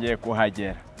batangiye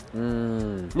kuhagera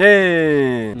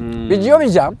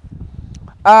Bijiyobija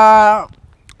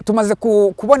tumaze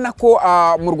kubona ko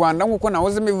mu Rwanda nkuko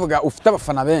nahoze mbivuga ufite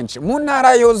abafana benshi mu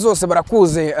ntara yo zose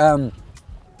barakuze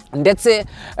ndetse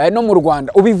no mu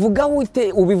Rwanda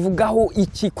ubivugaho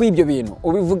iki kw'ibyo bintu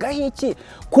ubivugaho iki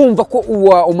kumva ko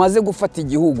umaze gufata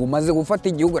igihugu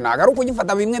ntago ari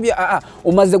ukugifata bimwe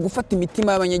umaze gufata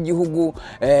imitima y'abanyagihugu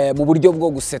mu buryo bwo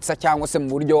gusetsa cyangwa se mu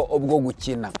buryo bwo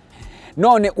gukina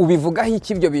none ubivugaho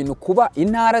iki ibyo bintu kuba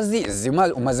intara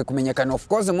umaze kumenyekana of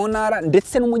course mu ntara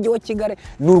ndetse n'umujyi wa Kigali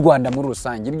n'u Rwanda muri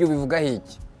rusange ibyo ubivugaho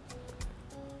iki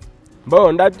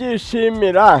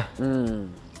ndabyishimira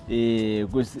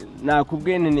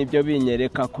nakubwiye nibyo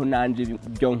binyereka ko nanje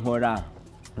ibyo nkora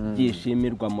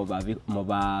byishimirwa mu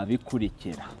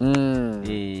babikurikira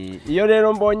iyo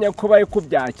rero mbonye ko bari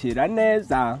kubyakira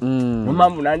neza niyo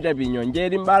mpamvu nanje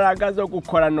binyongera imbaraga zo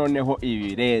gukora noneho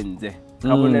ibirenze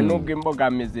kabone nubwo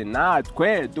imbogamizi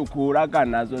natwe dukuraga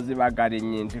nazo zibaga ari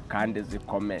nyinshi kandi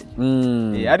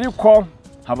zikomeye ariko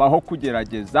habaho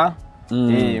kugerageza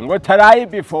ngo tarayi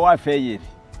before fail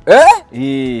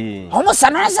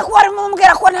umusana neza ko warimo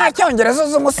umbwira ko nta cyongereza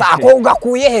z'umusako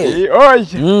ugakuye he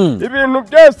ibintu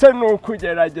byose ni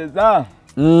ukugerageza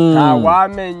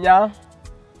ntawamenya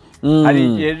hari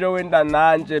igihe ejo wenda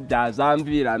nanje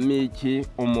byazamviramo iki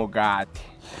umugati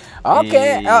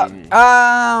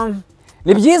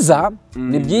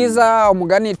ni byiza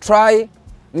umugani try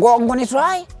ngo ni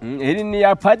try iri ni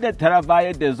ya pas de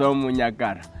travail des hommes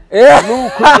munyagara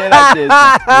nukugerageza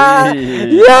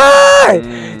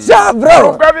bro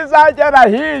ubwo bizagera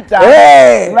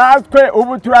hirya natwe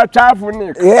ubu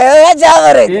turacavunika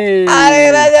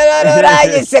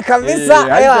uragise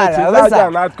kabisa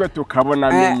natwe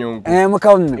tukabona inyungu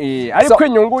ariko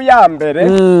inyungu ya mbere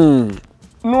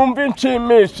numva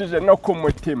inshimishije no ku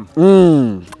mutima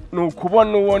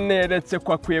nukubona uwo neretse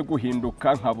ko akwiye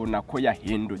guhinduka nkabona ko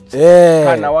yahindutse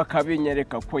kana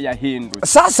wakabinyereka ko yahindutse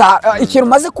sasa ikintu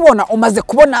umaze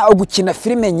kubona gukina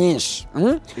filime nyinshi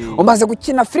umaze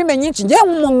gukina filime nyinshi ngiye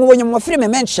nkubonye mu mafilime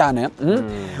menshi cyane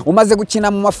umaze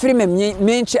gukina mu mafilime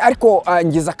menshi ariko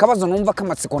ngize akabazo numva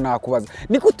kamatsiko nakubaza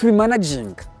niko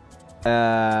tubimanaginga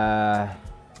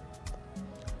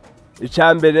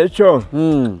icyambere cyo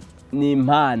ni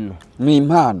impano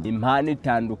impano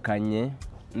itandukanye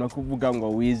no kuvuga ngo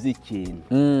wize ikintu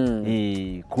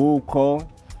kuko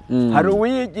hari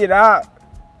uwigira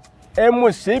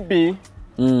MCB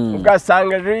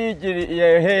ugasanga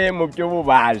yigiriye hehe mu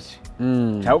by'ububaji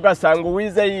cyangwa ugasanga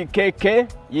uwize yikeke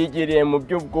yigiriye mu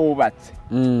by'ubwubatsi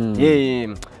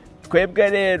twebwe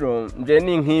rero nje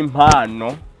ni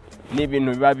nk'impano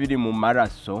n'ibintu biba biri mu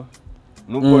maraso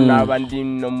nubwo naba ndi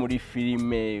no muri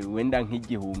filime wenda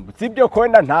nk'igihumbi sibyo ko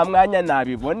wenda nta mwanya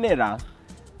nabibonera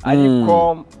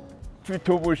ariko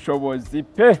mfite ubushobozi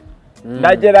pe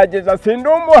ndagerageza sindi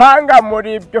umuhanga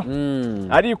muri byo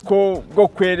ariko bwo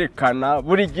kwerekana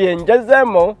buri gihe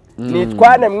ngezemo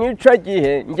nitwane mwico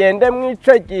gihe ngende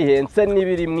mwico gihe nse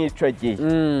nibiri mwico gihe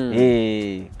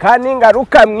kandi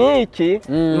ngaruka mwiki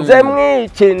nze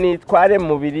mwiki nitware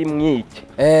mubiri mwiki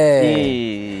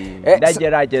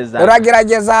ndagerageza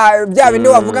uragerageza bya bindi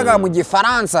wavugaga mu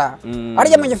gifaransa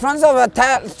arya mu gifaransa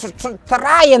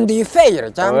try and you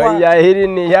fail cyangwa oya iri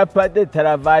ni ya pas de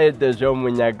travail de jo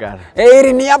munyagara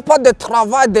iri ni ya pas de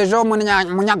travail de jo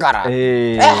munyagara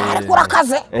ariko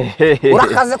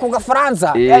urakaze ku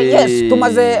gafaransa yes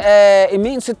tumaze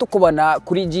iminsi tukubona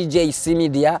kuri GJC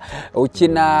Media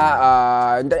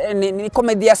ukina ni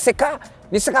comedy ya Seka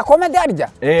ni Seka comedy arya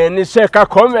ni Seka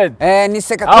comedy ni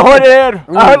Seka aho rero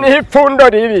aho ni ipfundo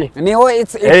riri niho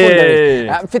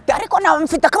ipfundo mfite ariko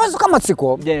mfite akabazo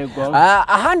k'amatsiko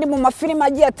ahandi mu mafilime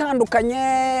agiye atandukanye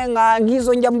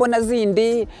nk'izo njya mbona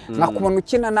zindi nkakubona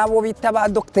ukina nabo bita ba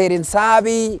Dr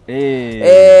Nsabi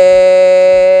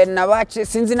nabace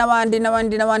sinzi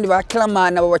n'abandi ba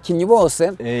Clamana abo bakinyi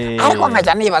bose ariko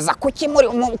nkajya nibaza kuki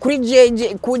kuri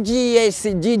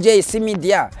GJC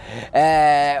Media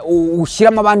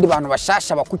ushyiramo abandi bantu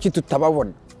bashasha bakuki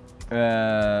tutababona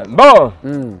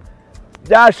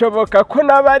byashoboka ko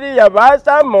n'abariya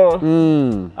bazamo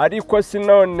ariko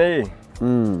sinone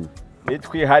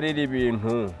nitwiharira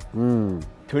ibintu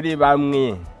turi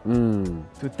bamwe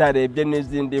tutarebye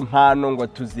n'izindi mpano ngo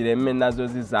tuzireme nazo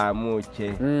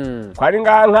zizamuke kwari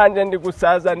ngaha nkanje ndi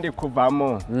gusaza ndi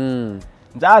kuvamo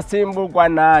nzasimburwa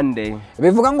nande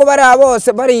bivuga ngo bari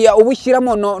bose bariya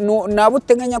ubushyiramo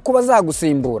nabuteganya ko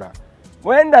bazagusimbura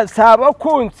wenda sabo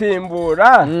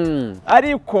kunsimbura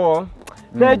ariko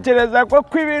ntekereza ko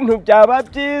ibintu byaba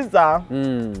byiza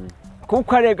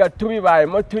kuko arega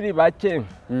tubibayemo turi bake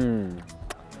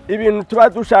ibintu tuba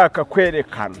dushaka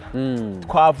kwerekana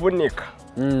twavunika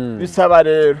bisaba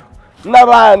rero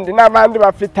n'abandi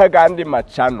bafite agandi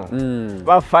macano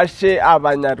bafashe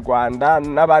abanyarwanda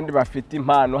n'abandi bafite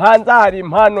impano hanze hari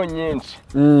impano nyinshi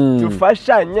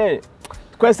dufashanye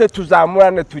twese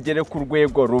tuzamurane tugere ku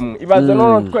rwego rumwe ibaze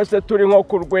none twese turi nko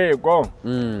ku rwego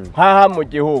nkaha mu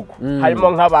gihugu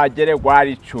harimo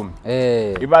nk'abageregwari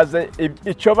 10 ibaze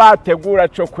icyo bategura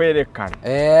cyo kwerekana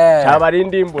cyaba ari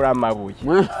indimbura amabuye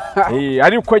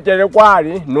ariko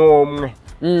geregwari numwe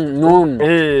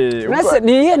Nase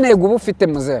niye ntego uba ufite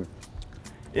muze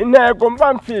intego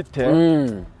mba mfite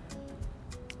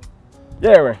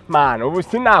yewe mana ubu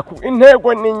sinaku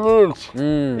intego ni nyinshi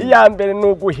iya mbere ni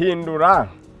uguhindura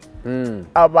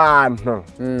abantu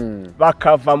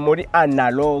bakava muri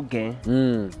analogue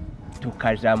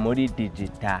tukaja muri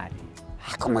digital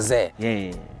akomuze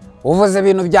uvuze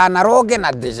ibintu bya analogue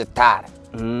na digital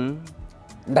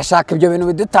ndashaka ibyo bintu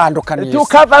bidutandukanye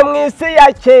tukava mu isi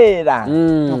ya kera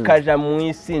tukaja mu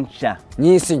isi nshya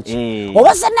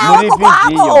ubase nawe ko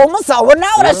umusa ubona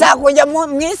urashaka kujya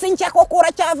mu isi nshya ko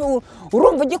kuracyavu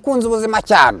urumva ugikunze ubuzima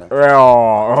cyane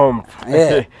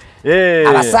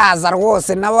abasaza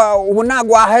rwose naba ubu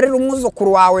ntago waharira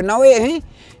umwuzukuru wawe nawe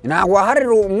ntago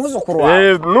waharira umwuzukuru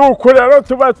wawe nuko rero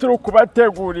tuba turi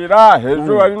kubategurira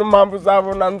hejuru hari n'impamvu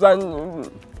uzabona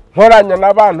nkoranya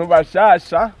n'abantu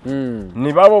bashasha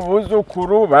ni babo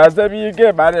buzukuru baze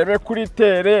bige barebe kuri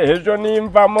tere hejo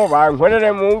nimvamo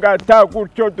bankorere mu ngata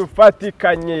gutyo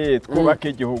dufatikanye twubaka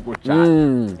igihugu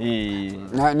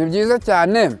cyane ni byiza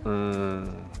cyane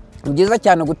ni byiza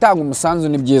cyane gutanga umusanzu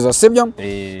ni byiza sibyo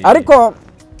ariko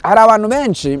hari abantu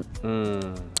benshi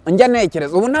njya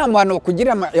nekereza ubu nta muntu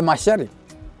kugira amashyari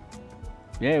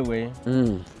yewe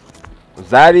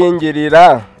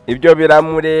uzaringirira ibyo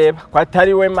biramureba ko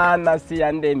atari we mana si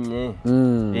yandemye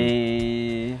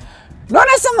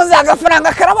none se muze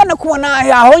agafaranga karabone kubona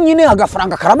aho nyine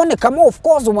agafaranga karabonekamo of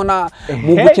course ubona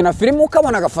mu gukina filime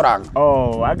ukabona agafaranga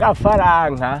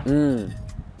agafaranga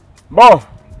bo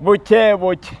buke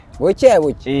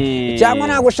cyangwa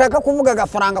ntabwo ushaka kuvuga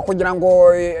agafaranga kugira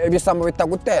ngo ibisambo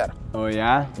bitagutera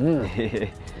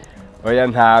oya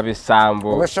nta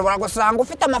bisambo ushobora gusanga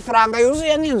ufite amafaranga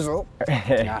yuzuye n'inzu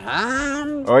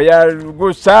oya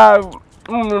gusa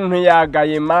umuntu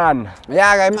yagaye imana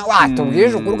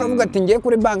watubwije ukuri ukavuga ati ngiye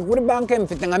kuri banki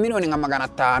mfite nka miliyoni nka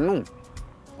 500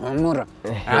 nura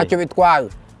ntacyo bitwaye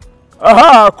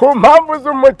ku mpamvu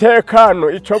z'umutekano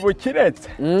icyo bukiretse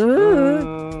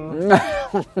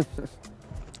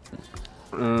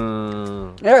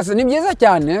yose ni byiza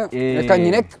cyane reka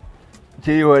nyireka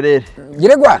kirihorere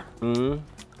giregwa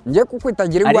ngiye kukwita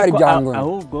giregwa ibyango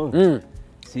ahubwo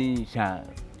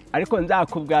ariko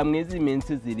nzakubwa mwiza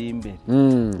iminsi ziri imbere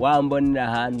wambonera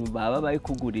ahantu baba bari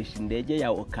kugurisha indege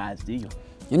ya okaziyo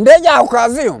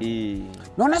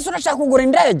none se urashaka kugura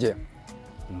indege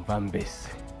mva mbese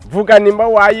vuga nimba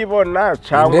wayibona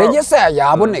cyangwa indege se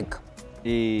yaboneka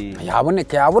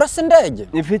yabura se indege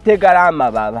ifite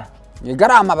garama baba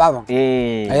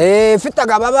ifite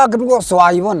agababa rwose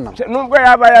wayibona nubwo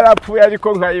yaba yarapfuye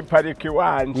ariko nkayiparika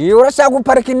iwanje urashaka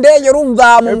guparika indege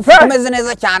urumva mu mufuka umeze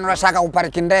neza cyane urashaka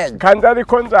guparika indege kandi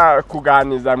ariko nza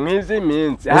kuganiza mwizi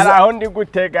minsi hari aho ndi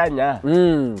guteganya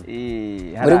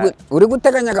uri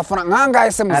guteganya agafaranga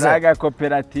nkangahe se muze hari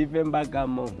agakoperative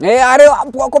mbagamo ari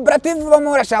koperative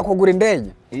bamo urashaka kugura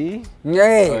indege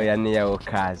oya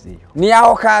ni ya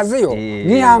okaziyo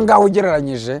niyangaho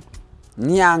ugereranyije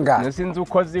niyanga sinzi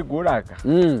uko ziguraga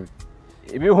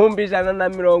ibihumbi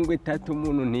 130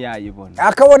 umuntu ntiyayibona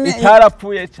akabone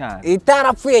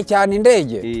itarapfuye cyane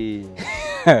indege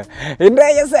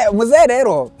indege se muze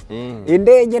rero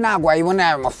indege ntabwo wayibona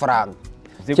ayo mafaranga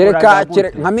kereka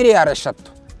nka miliyari 3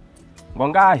 ngo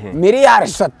ngahe miliyari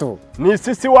 3 ni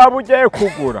sisi waba ugiye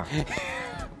kugura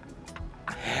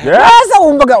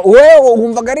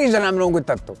wumvaga ari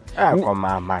 130 ko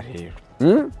mama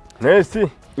rero nesi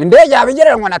indege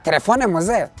yabigereranywa na telefone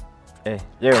muze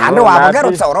kandi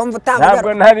wabagarutse urumva utabagarutse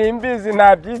ntabwo ntari mbizi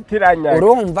nabyitiranya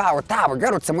urumva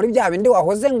utabagarutse muri bya bindi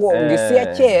wahoze ngo isi ya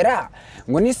kera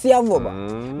ngo n'isi ya vuba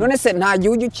none se nta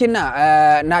gihugu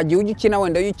ukina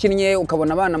wenda iyo ukinnye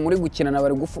ukabona abana muri gukina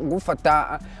bari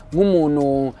gufata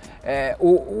nk'umuntu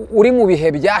uri mu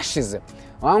bihe byashize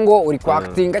ngo uri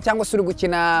kwakitinga cyangwa se uri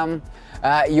gukina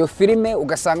iyo filime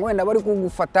ugasanga wenda bari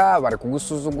kugufata bari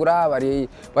kugusuzugura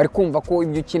bari kumva ko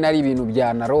ibyo ukina ari ibintu bya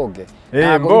analogue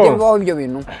ntabwo bijya bibaho ibyo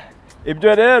bintu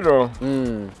ibyo rero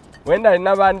wenda hari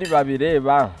n'abandi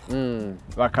babireba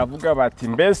bakavuga bati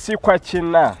mbese ko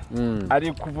akina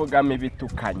ari kuvugamo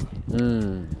ibitukanye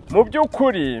mu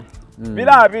by'ukuri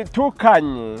biriya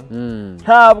bitukanye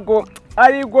ntabwo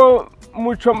aribwo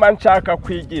muco mba nshaka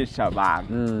kwigisha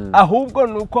abantu ahubwo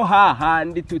ni uko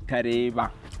hahandi tutareba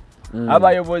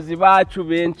abayobozi bacu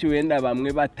benshi wenda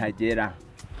bamwe batagera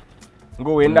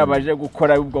ngo wenda baje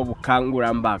gukora ubwo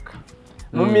bukangurambaga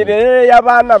mu mirere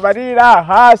y'abana barira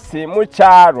hasi mu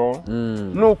cyaro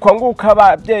nuko nguko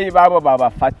ababyeyi babo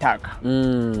babafataga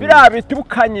biriya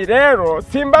bitukanye rero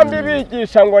simba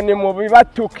mbibigisha ngo ni mu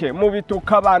bibatuke mu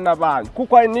bituka abana banyu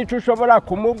kuko hari n'icyo ushobora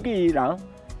kumubwira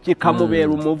kikamubera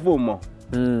umuvumo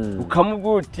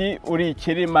ukamubwira uti uri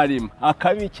ikirimarima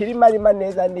akaba ikirimarima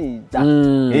neza neza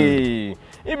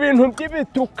ibintu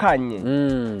by'ibitukanye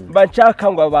bashaka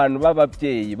ngo abantu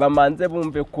b'ababyeyi bamanze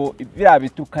bumve ko biriya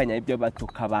bitukanye ibyo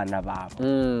batuka abana babo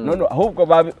none ahubwo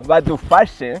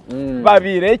badufashe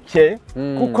babireke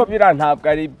kuko biriya ntabwo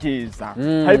ari byiza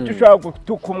hari ibyo ushobora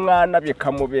gutuka umwana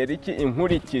bikamubera iki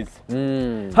inkurikizi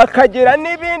hakagira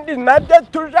n'ibindi nabyo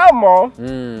tujamo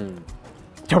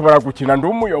nshobora gukina ndi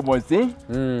umuyobozi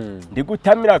ndi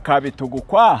gutamira kabitugu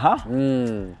kwaha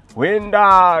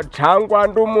wenda cyangwa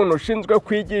ndi umuntu ushinzwe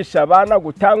kwigisha abana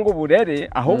gutanga uburere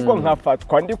ahubwo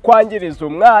nkafatwa ndi kwangiriza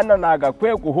umwana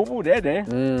nagakwiye guha uburere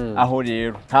aho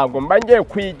rero ntabwo mba ngiye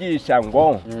kwigisha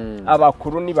ngo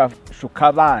abakuru nibashuka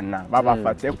abana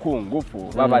babafate ku ngufu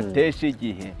babateshe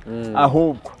igihe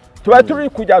ahubwo tuba turi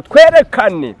kujya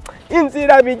twerekane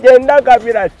inzira bigendaga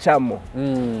biracamo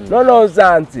noneho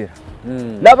za nzira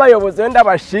n'abayobozi wenda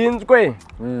bashinzwe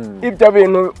ibyo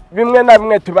bintu bimwe na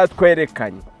bimwe tuba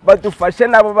twerekanye badufashe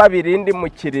nabo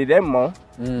babirindimukiriremo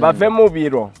bave mu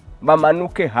biro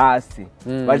bamanuke hasi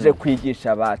baje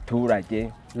kwigisha abaturage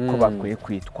ko bakwiye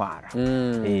kwitwara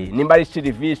nimba ari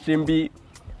serivisi mbi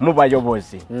mu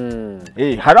bayobozi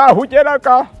hari aho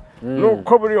ugeraga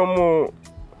nuko buri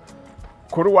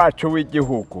umukuru wacu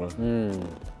w'igihugu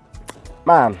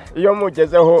mana iyo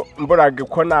mugezeho mburaga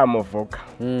ko namuvuga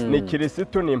ni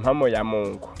kirisitu ni impamo ya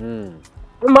Mungu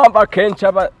impamvu akenshi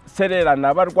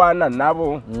abasererana barwana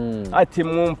nabo ati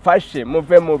mwumfashe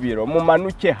muve mu biro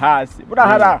mumanuke hasi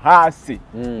burahara hasi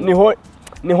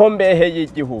niho mbehe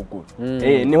y'igihugu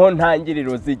niho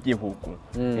ntangiriro z'igihugu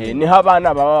niho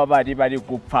abana baba bari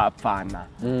gupfapfana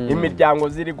imiryango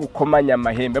ziri gukomanya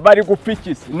amahembe bari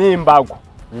gupfikisi n'imbago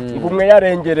ngo umwe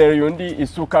yarengereye undi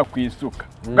isuka ku isuka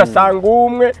ugasanga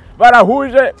umwe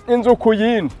barahuje inzu ku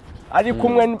yindi ariko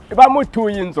umwe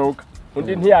bamutuye inzoga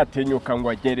undi ntiyatinyuka ngo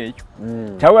agereyo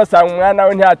cyangwa asanga umwana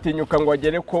we ntiyatinyuka ngo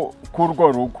agere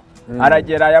kurwo rugo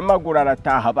aragera aya maguru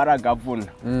arataha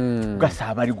baragavuna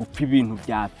ugasanga bari gupfa ibintu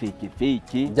bya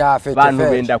feke abantu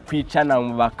benda kwicana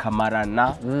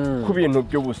bakamarana ku bintu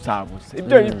by'ubusabusa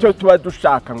ibyo tuba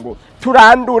dushaka ngo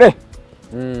turandure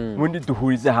ubundi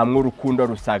duhurize hamwe urukundo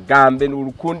rusagambe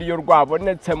n'urukundo iyo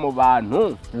rwabonetse mu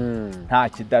bantu nta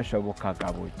kidashobokaga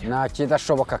burya nta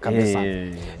kidashoboka kabisa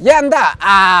yenda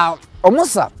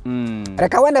umusa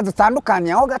reka wenda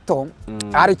dutandukanyeho gato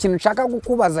hari ikintu nshaka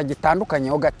kukubaza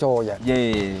gitandukanyeho gatoya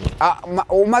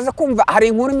umaze kumva hari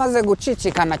inkuru imaze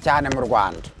gucicikana cyane mu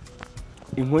Rwanda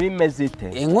inkuru imeze ite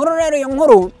inkuru rero iyo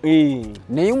nkuru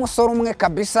ni y'umusore umwe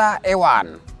kabisa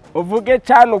ewana uvuge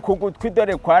cyane ukugutwi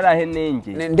dore kwarahe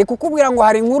nenge ndi kukubwira ngo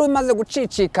hari inkuru imaze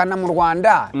gucicikana mu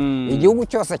Rwanda igihugu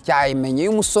cyose cyayimenye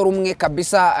y'umusore umwe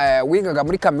kabisa wigaga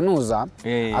muri kaminuza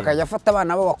akajya afata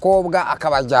abana b'abakobwa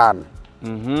akabajyana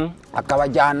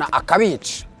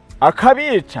akabica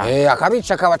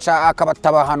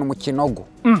akabataba ahantu mu Kinogo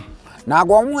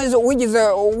ntago wigize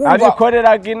wumva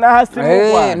abikoreraga inahasi mu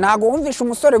Rwanda ntago wumvisha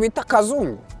umusore wita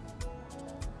Kazungu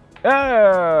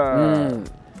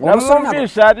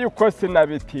namwumvisha ariko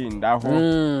sinabitindaho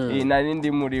nari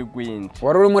ndi muri Rwinji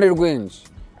wari uri muri Rwinji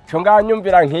cyo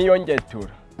nganyumvira nk'iyo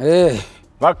ngetura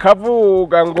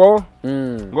bakavuga ngo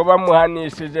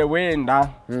bamuhanishije wenda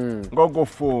ngo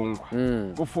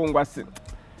gufungwa se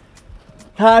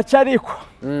ntacyo ariko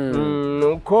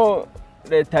nuko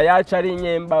leta yacu ari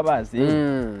inyembabazi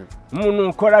umuntu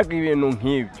ukoraga ibintu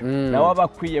nk'ibyo nawe aba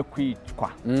akwiye kwicwa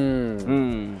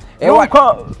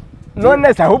nuko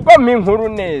none se ahubwo inkuru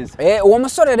neza uwo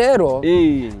musore rero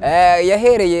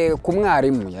yahereye ku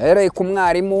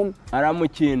mwarimu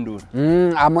aramukindura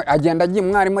agenda agiye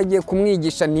umwarimu agiye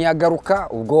kumwigisha ntiyagaruka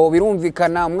ubwo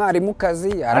birumvikana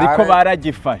umwarimukazi ariko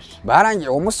baragifashe barangiye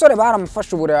uwo musore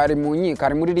baramufashe ubu ari mu nkiko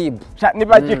ari muri RIB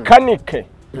nibagikanike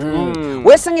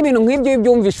wese nk'ibintu nk'ibyo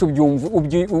byumvisha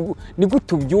ni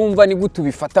gute ubyumva ni gute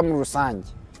ubifata muri rusange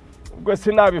ubwo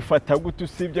sinabifata gute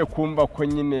usibye kumva ko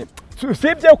nyine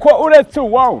usibye ko uretse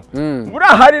uwawe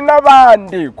burahari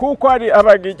n'abandi kuko hari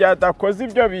abagiye adakoze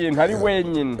ibyo bintu ari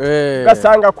wenyine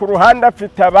ugasanga ku ruhande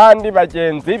afite abandi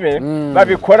bagenzi be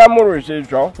babikoramo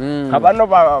urujijo nk'abano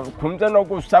bakunze no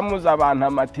gusamuza abantu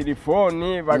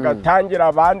amatelefoni bagatangira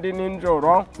abandi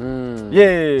nijoro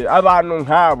abantu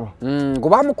nk'abo ngo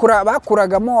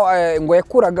bakuragamo ngo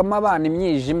yakuragamo abana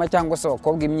imyijima cyangwa se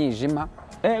abakobwa imyijima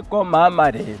ego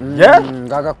mama rero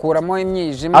ngagakuramo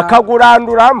imyijima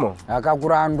akaguranduramo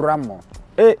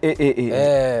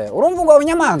urumva ngo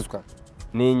inyamaswa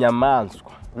ni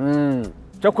inyamaswa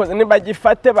cyo niba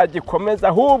gifate bagikomeza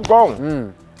ahubwo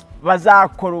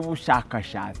bazakora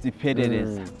ubushakashatsi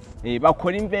iperereza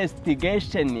bakora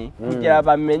investigation kugira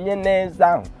bamenye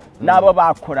neza nabo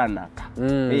bakoranaga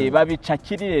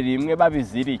babicakirire rimwe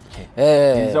babizirike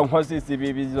izo nkozi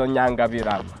zibibi izo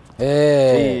nyangabirama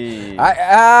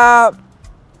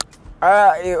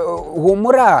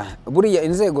humura buriya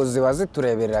inzego ziba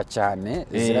zitureberera cyane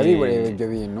zirabiborera ibyo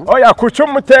bintu oya kuca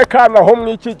umutekano aho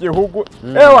mw'iki gihugu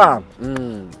ewa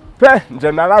pe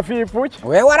nje naravivuye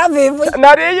wewe waravivuye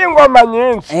nariye ingoma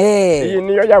nyinshi iyi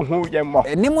niyo yankuyemo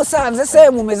ni Musanze se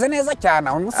mumeze neza cyane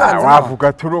aho Musanze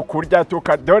wavuga turi kurya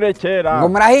tukadorekera ngo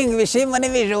murahinga ibishimbo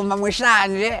n'ibijumba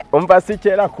mushanje umva si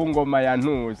kera ku ngoma ya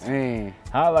ntuzi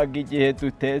habaga igihe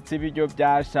dutetse ibiryo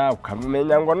byasha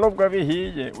ukamenya ngo nubwo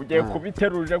bihiye ugiye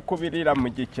kubiteruje kubirira mu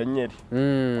gikenyeri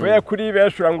kwe kuri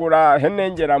beshura ngo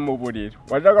urahenengera mu buriro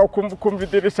wajaga kumva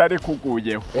idirisha ari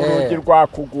kuguyeho urugi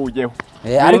rwakuguyeho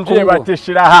ariko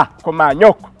batishira ha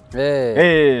komanyoko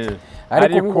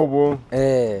ariko ubu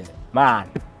man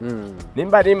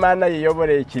nimba ari Imana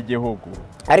yiyoboreye iki gihugu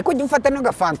ariko ujye ufata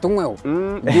n'agafanta umweho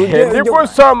ndi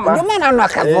gusoma umwana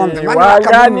nakavombe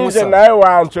wanganije nawe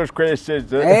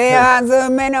wancoshwesheje hanze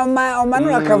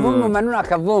umanura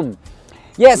akavombe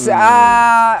yes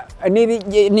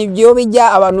nibyo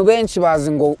bijya abantu benshi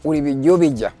bazi ngo uri bijyo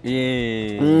bijya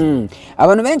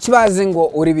abantu benshi bazi ngo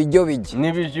uri bijyo bijya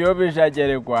nibijyo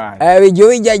bijageregwara bijyo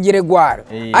bijageregwara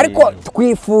ariko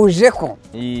twifuje ko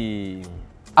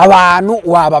abantu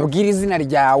wababwira izina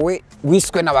ryawe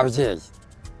wiswe n'ababyeyi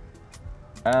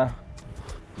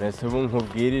mbese ubu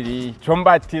nkubwirire cyo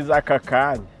mbatiza aka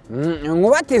kanya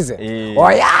nkubatize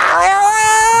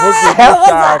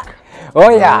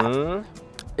oya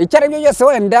icyo ari byo byose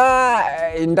wenda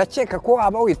ndakeka ko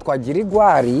waba witwa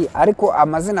Girigwari ariko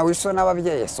amazina wiswe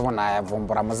n'ababyeyi se ubu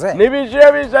nayavumbura muze nibije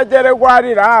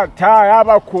bijageregwarira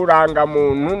yaba kuranga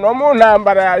muntu no mu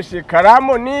ntambara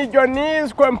yashikaramo n'iryo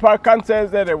niswe mpaka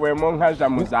nsezerewemo nkaja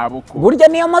mu zabukuru burya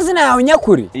niyo mazina yawe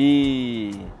nyakuri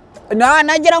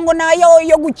nagira ngo nayo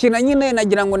yo gukina nyine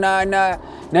nagira ngo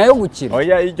nayo gukina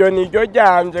oya iryo niryo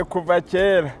ryanje kuva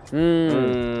kera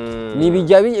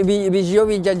bijiyo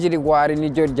bijya Girigwari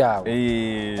niryo ryawe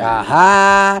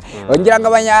aha ngira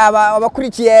ngo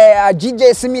abakurikiye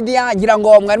GJS Media ngira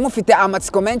ngo mwari mufite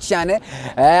amatsiko menshi cyane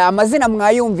amazina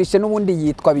mwayumvishe n'ubundi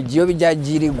yitwa bijiyo bijya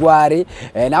Girigwari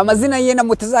na amazina yena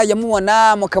mutazajya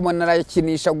mubona mukabona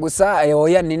arakinisha gusa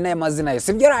oya ni nayo mazina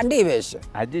yose ibyo randibeshe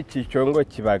agikicyongo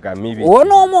kibaga mibi uwo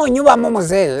no umunyu bamo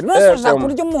muzehe nosoza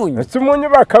kurya umunyu umunyu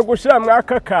bakagushira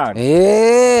mwaka kana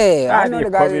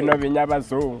ariko bino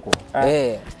binyabazungu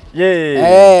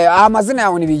amazina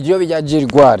yawe ni bijiyo bijya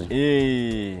Girigwari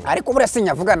ariko burese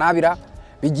nyavuga nabira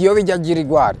bijiyo bijya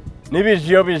Girigwari ni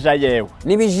bijiyo bija yewe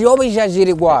ni bijiyo bija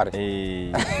Girigwari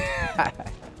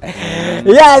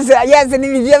yes ni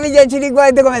bijiyo bijya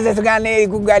Girigwari dukomeze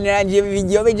kuganira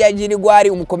bijiyo bijya Girigwari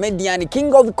umcomedian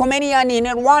king of comedian in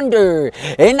Rwanda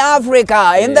in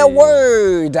Africa in the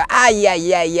world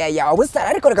ubustar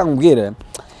ariko reka nkubwire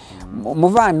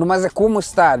muvana umaze kuba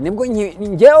umustar nibwo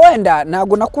ngewe wenda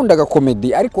ntago nakundaga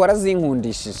comedy ariko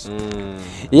warazinkundishije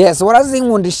yes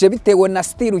warazinkundishije bitewe na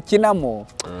style ukinamo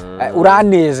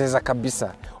uranezeza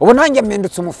kabisa ubu nanjye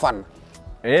mpindutse umufana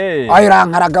ayo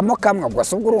rankaragamo kamwe ubwo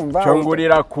se urumva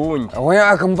cyongurira kunjye oya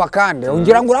akamva kandi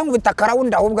ungira ngo urankubita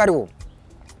karawunda ahubwo ari wo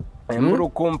muri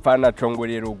ukumva na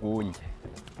cyongurira ugunye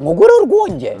ngugura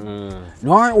urwunge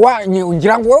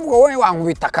ungira ngo wowe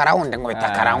wankubita karawunda ngubita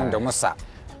karawunda musa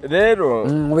rero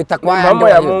nkubita kwa mama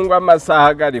ya Mungu amasaha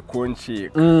agari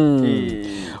kunshika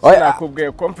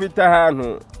nakubwiye ko mfite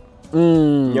ahantu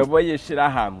nyoboye shira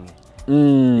hamwe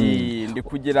ndi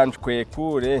kugira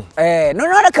nshwekure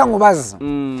none reka nkubaza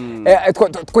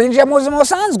twinjiye mu buzima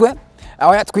busanzwe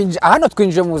hano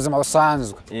twinjiye mu buzima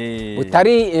busanzwe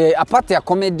utari apart ya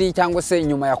comedy cyangwa se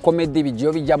inyuma ya comedy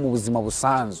bigiye bijya mu buzima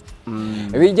busanzwe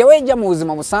bigiye wejya mu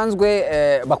buzima busanzwe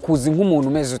bakuzi nk'umuntu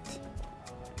umeze uti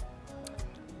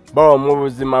mu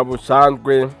buzima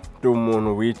busanzwe ndi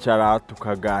umuntu wicara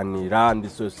tukaganira ndi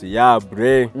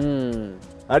sociable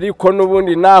ariko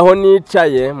nubundi naho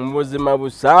nicaye mu buzima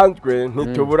busanzwe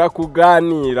ntitubura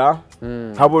kuganira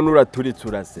nkabona uraturitse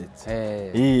urasetse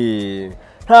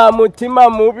nta mutima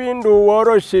mubi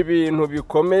nduworoshe ibintu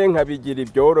bikomeye nkabigira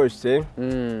ibyoroshe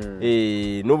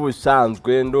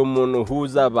n'ubusanzwe ndi umuntu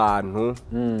uhuza abantu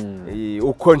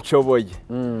uko nshoboye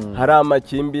hari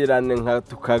amakimbirane nka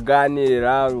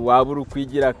tukaganira waba uri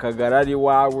kwigira akagara ari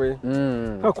wawe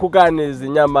nkakuganiriza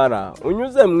nyamara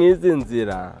unyuze mu izi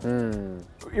nzira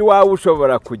iwawe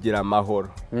ushobora kugira amahoro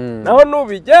naho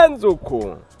nubigenza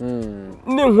uko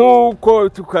ni nk'uko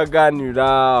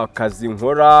tukaganira akazi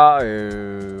nkora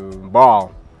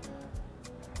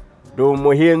ndi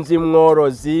umuhinzi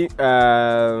mworozi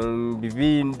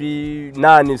ibindi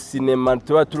nani sinema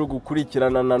tuba turi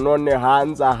gukurikirana nanone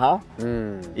hanze aha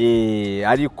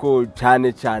ariko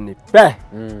cyane cyane pe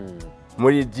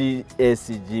muri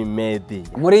GSG Media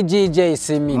muri GJC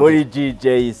Media muri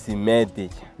GJC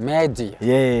Media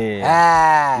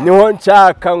yeah niho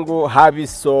nshaka ngo habe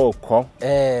isoko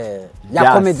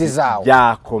ya comedy zawe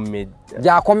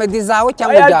ya comedy zawe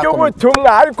cyangwa ya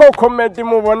ubutumwa ariko comedy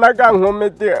mubonaga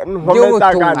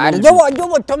nkomedagana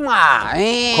y'ubutumwa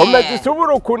comedy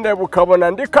subura ukunde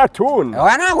bukabona ndi cartoon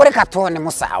ntabwo ari cartoon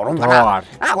musa urumva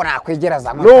ntabwo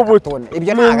nakwigereza mu cartoon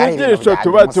ibyo ntabwo ari inyigisho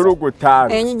tuba turi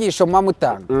gutanga inyigisho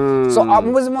mutanga so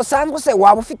mu buzima busanzwe se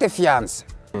waba ufite fiance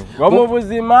mu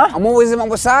buzima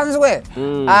busanzwe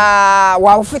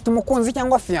waba ufite umukunzi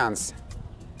cyangwa fiance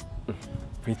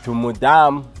ufite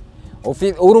umudamu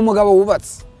uri umugabo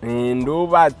wubatse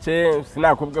ndubatse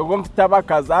sinakubwira ngo mfite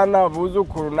abakazana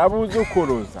buzukuru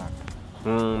nabuzukuruza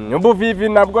ubuvivi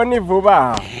nabwo ni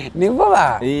vuba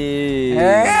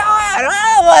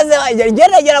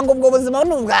geragera ngo ubwo buzima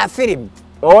ni ubwa filime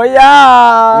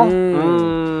oya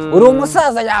uri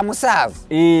umusaza ya musaza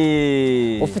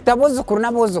ufite abuzukuru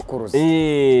n'abuzukuruza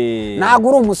ntabwo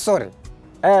uri umusore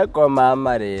ego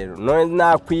mama rero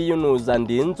nakwiyunuza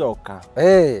ndi inzoka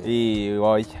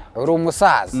oya uri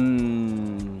umusaza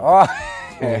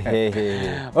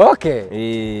okay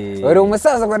uri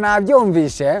umusaza ngo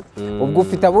nabyumvishe ubwo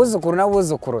ufite abuzukuru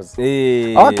n'abuzukuruza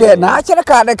okay ntacyo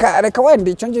reka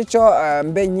wenda icyo ngicyo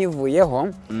mbe nkivuyeho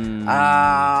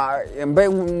mbe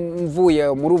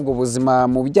mvuye muri ubwo buzima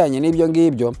mu bijyanye n'ibyo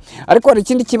ngibyo ariko hari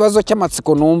ikindi kibazo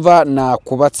cy'amatsiko numva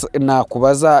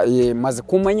nakubaza maze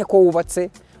kumenya ko wubatse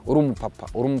uri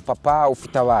umupapa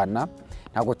ufite abana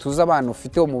ntabwo tuzi abana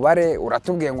ufite umubare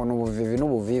uratubwiye ngo ni ubuvivi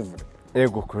n'ubuvivure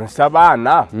ego kurasa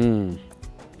abana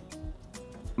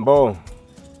mbo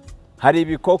hari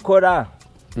ibikokora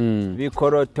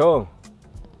bikoroto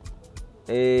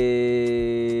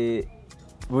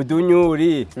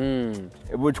budunyuri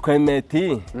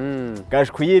bucwemeti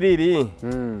gashwiriri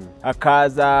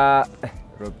akaza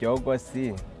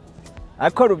rubyogosi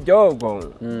ako rubyogo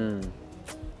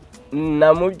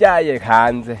namubyaye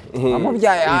hanze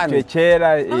icyo kera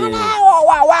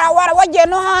wagiye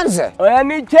no hanze oya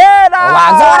ni kera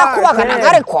ubanza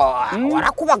warakubaganaga ariko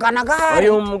warakubaganaga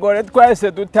uyu mugore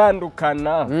twese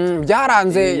dutandukana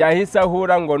byaranze yahise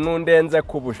ahura ngo nundenze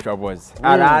ku bushobozi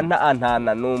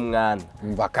antana n'umwana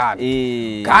mva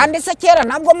kandi se kera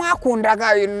nabwo mwakundaga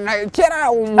kera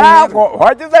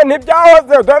wagize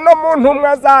ntibyahoze dore no mu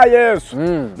ntumwa za Yesu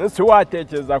nisi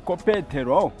watekereza ko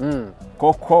Petero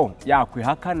koko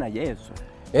yakwihakana Yesu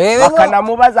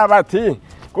bakanamubaza bati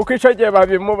kuko icyo gihe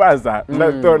babimubaza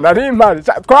nari impari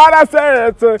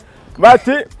twarasetse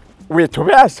bati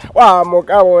witubesha wa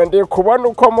mugabo ndi kubona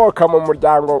ukomoka mu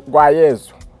muryango wa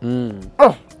Yesu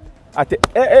ati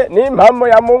ni impamo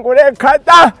ya Mungu reka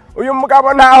da uyu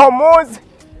mugabo ntaho muzi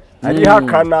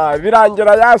arihakana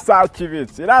birangira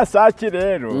yasakibitse irasaki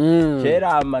rero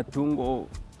kera amatungo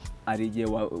ari igihe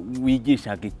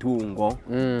wigishaga itungo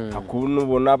hakuntu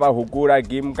ubona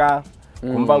bahuguraga imbwa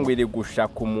kumva ngo iri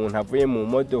gushaka umuntu avuye mu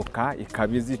modoka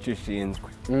ikaba izica ishinzwe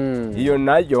iyo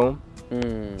nayo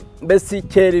mbese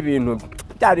kera ibintu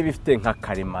byari bifite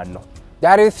nk'akaremano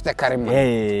byari bifite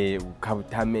karemano ukaba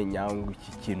utamenya ngo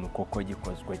iki kintu koko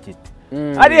gikozwe kite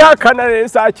arihakana rero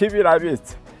isaki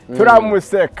birabitse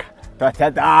turamuseka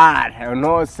tatadara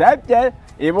ntusebye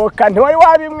ibuka ntiwari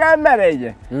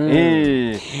wabimwemereye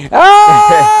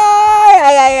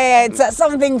it's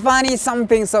something funny,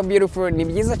 something so beautiful. Ni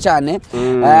byiza cyane.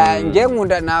 Nge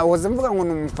nkunda nahoze mvuga ngo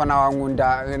numufana wa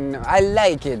nkunda. I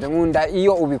like it. Nkunda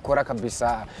iyo ubikora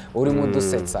kabisa uri mu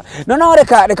dusetsa. Noneho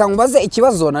reka ngubaze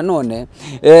ikibazo nanone.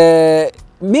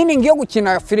 Meaning yo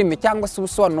gukina filime cyangwa se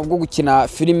ubusobanuro bwo gukina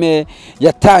filime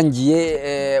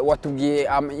yatangiye watubwiye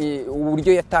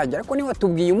uburyo yatangiye ariko ni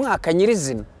watubwiye umwaka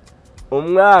nyirizina.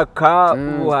 Umwaka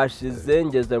uhashize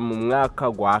ngeze mu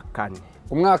mwaka gwa 4.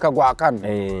 Umwaka gwa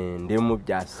 4 ndi mu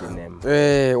bya sinema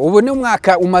ubu ni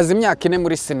umwaka umaze imyaka 4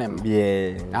 muri sinema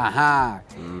aha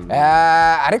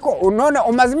ariko none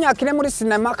umaze imyaka 4 muri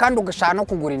sinema kandi ugashaka no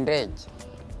kugura indege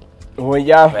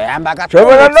oya yambaga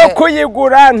nshobora no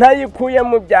kuyigura ntayikuye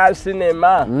mu bya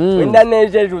sinema wenda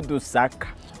nejeje udusaka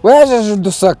wejeje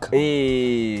udusaka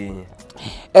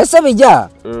ese bijya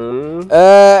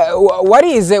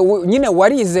warize nyine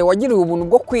warize wagiriye ubuntu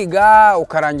bwo kwiga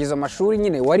ukarangiza amashuri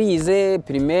nyine warize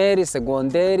primaire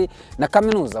secondaire na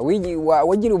kaminuza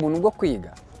wagiriye ubuntu bwo kwiga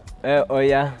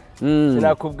oya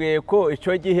sinakubwiye ko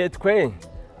icyo gihe twe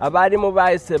abarimu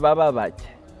bahise baba bake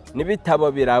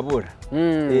n'ibitabo birabura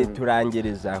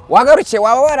turangirizaho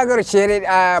waba waragarukiye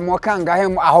mu kangahe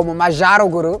aho mu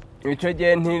majaruguru icyo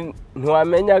gihe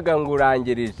ntiwamenyaga ngo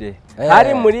urangirije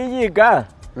hari muri yiga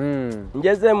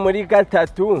ngeze muri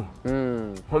gatatu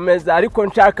nkomeza ariko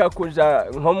nshaka kuja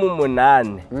nko mu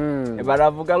 8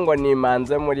 baravuga ngo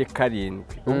nimanze muri 7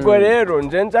 ubwo rero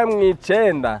njenja mu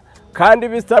 9 kandi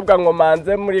bisabwa ngo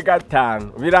manze muri 5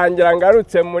 birangira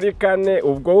ngarutse muri 4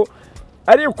 ubwo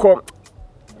ariko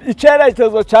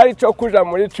icyerekezo cyari cyo kuja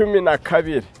muri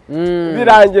 12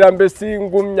 birangira mbese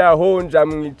ngumya honja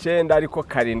mu 9 ariko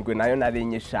 7 nayo nari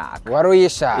nyishaka wari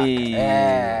uyishaka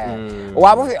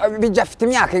waba bijya afite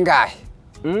imyaka ingahe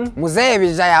muzehe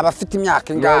bija yaba afite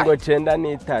imyaka ingahe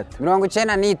 93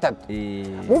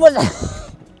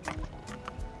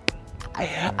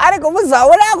 ariko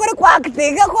musawe ntabwo uri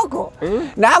kwakitinga koko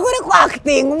ntabwo uri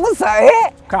kwakitinga umusawe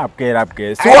kabwera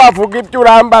bwese wavuga ibyo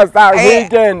urambaza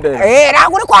nkigendera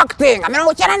ntabwo uri kwakitinga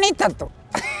 93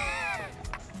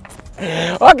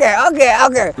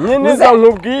 okay nyine izo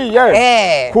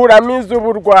nkubwiye kuramo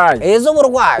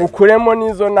iz'uburwayi ukuremo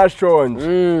n'izo nashonje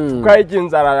kuko ayijya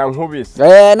inzara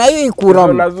yankubise nayo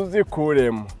yikuramo nazo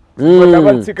uzikuremo ubwo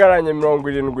nabatsigaranye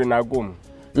 71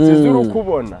 sizuru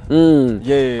kubona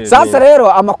sasa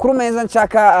rero amakuru meza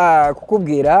nshaka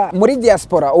kukubwira muri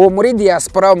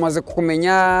diaspora umaze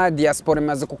kukumenya diaspora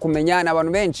imaze kukumenya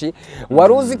n'abantu benshi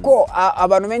waruzi ko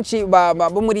abantu benshi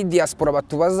bo muri diaspora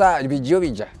batubaza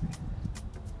bijiyobija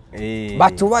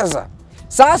batubaza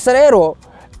sasa rero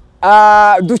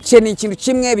dukeneye ikintu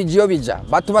kimwe bijiyobija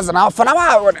batubaza n'abafana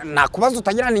bawe nakubaza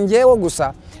utagira ni ngewe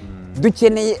gusa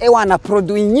dukeneye ewana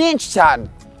produit nyinshi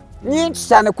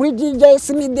cyane kuri DJS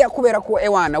Media kubera ko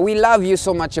ewana we love you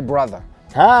so much brother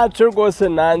ntacyo rwose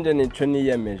nanjye nicyo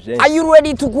niyemeje are you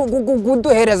ready to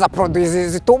kuduhereza produit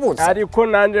zitubutse ariko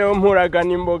nanjye yo mpuraga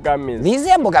n'imbogamizi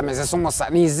nizihe mbogamizi s'umusa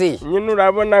nizihe nyine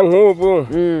urabona nk'ubu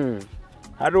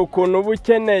hari ukuntu uba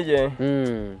ukeneye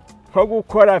nko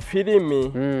gukora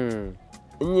filimi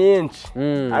nyinshi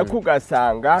ariko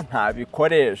ugasanga nta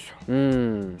bikoresho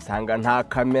usanga nta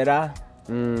kamera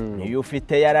niyo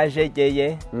ufite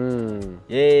yarajegeye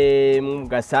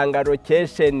ugasanga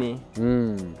location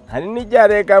hari n'igihe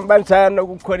rega mba nshaka no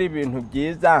gukora ibintu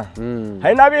byiza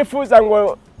hari n'abifuza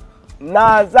ngo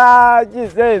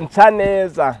nazagize nsa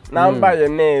neza nambaye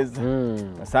neza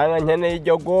usanga nkeneye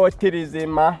iryo goti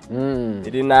rizima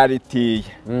iri naritiye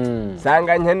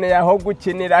usanga nkeneye aho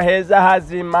gukinira heza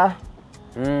hazima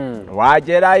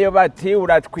wagerayo bati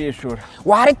uratwishura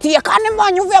waritiye kandi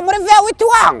mbonye uvuye muri vewiti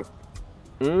wangu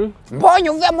mbonye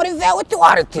uvuye muri vewiti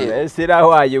waritiye sira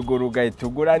wayigura ugahita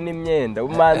ugura n'imyenda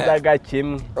umanzaga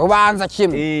kimwe ubanza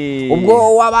kimwe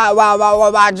ubwo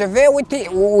wabaje vewiti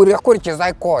urakurikiza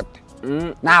ikote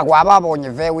ntabwo wababonye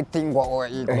vewiti ngo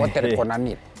ikote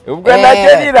rikunanire ubwo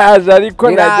naryo riraje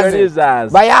ariko naryo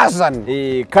rizaza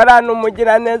bayazane karana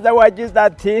umugira neza wagize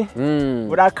ati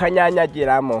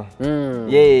urakanyanyagiramo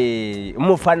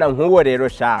umufana nk'uwo rero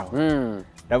shaho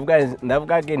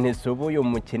ndavuga ngo ntisubuye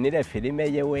umukinire filime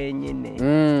ye wenyine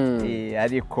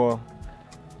ariko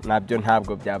nabyo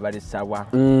ntabwo byaba ari sawa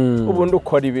ubundi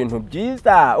ukora ibintu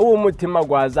byiza uwo umutima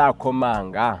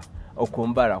gwazakomanga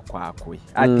ukumva arakwakuye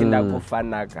ati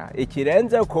ndagufanaga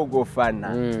ikirenze kugufana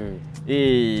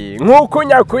nk'uko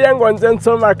nyakuye ngo nze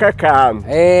nsoma aka kantu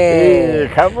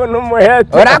kavuna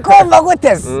umuheto urakumva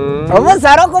guteze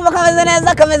umusaro kumva kameze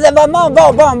neza kameze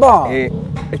bombo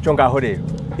icyo ngaho rero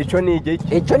icyo ni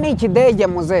igiki icyo ni ikidege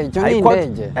muze icyo ni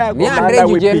indege ni ya ndege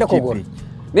ugenda kugura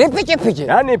ni ipikipiki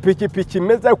ni ipikipiki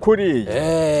imeze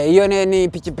kuriya iyo ni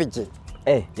ipikipiki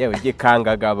yewe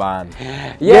gikangaga abantu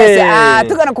yes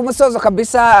tugana ku musozo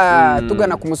kabisa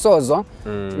tugana ku musozo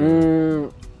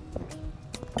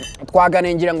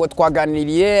twaganengira ngo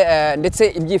twaganiriye ndetse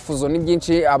ibyifuzo ni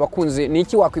byinshi abakunzi ni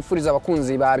iki wakwifuriza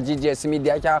abakunzi ba BIJIYOBIJA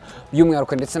Media cya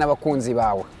by'umwihariko ndetse n'abakunzi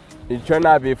bawe icyo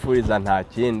nabifuriza nta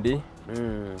kindi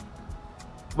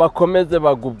bakomeze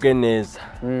bagubwe neza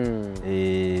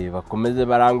bakomeze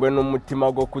barangwe n'umutima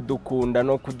wo kudukunda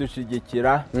no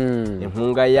kudushigikira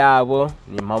inkunga yabo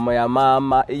ni impamo ya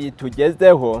mama iyi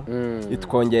tugezeho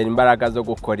itwongera imbaraga zo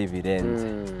gukora ibirenze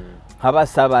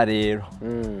nk'abasaba rero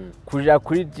kuja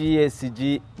kuri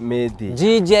BIJIYOBIJA Media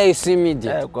BIJIYOBIJA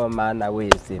Media yego mana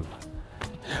wizima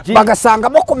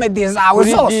bagasangamo komedi zawe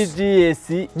zose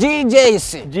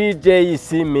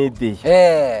GJS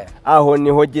Media. Aho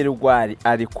niho Girwari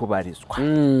ari kubarizwa.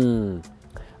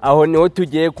 Aho niho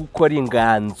tugiye gukora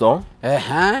inganzo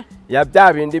ya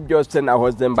bya bindi byose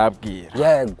nahoze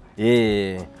mbabwira.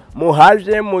 Yego.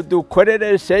 Muhaje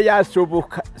mudukorereshe ya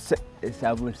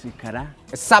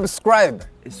subscribe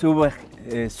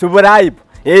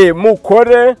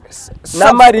mukore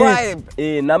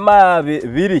nama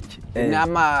biriki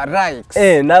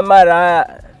nama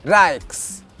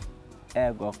likes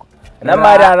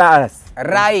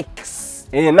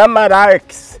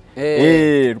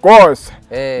rwose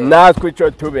natwe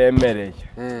icyo tubemereye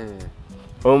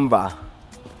umva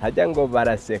hajya ngo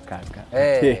barasekaga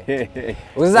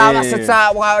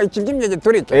uzabasetsa ikibyimye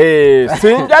giturike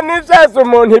sinjya nizeza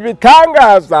umuntu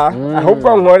ibitangaza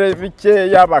ahubwo nkore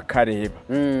bikeya bakareba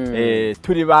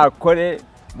turi bakore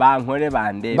bankore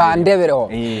bandebereho.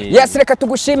 Yes, reka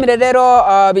tugushimire rero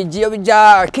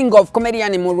Bijiyobija King of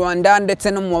Comedian mu Rwanda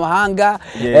ndetse no mu mahanga.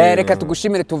 Reka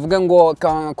tugushimire tuvuge ngo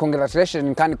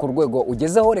congratulations kandi ku rwego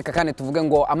ugezeho. Reka kandi tuvuge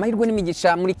ngo amahirwe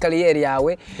n'imigisha muri career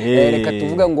yawe. Reka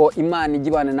tuvuge ngo Imana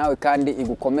igibane nawe kandi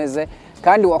igukomeze.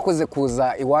 Kandi wakoze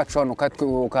kuza iwacu hano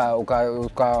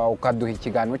ukaduha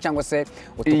ikiganiro cyangwa se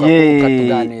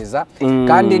ukatuganiza.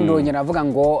 Kandi ndongera navuga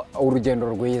ngo urugendo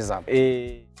rwiza.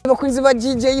 Bakunzi ba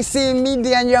GJS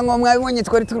Media ngira ngo mwabibonye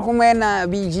twari turi kumwe na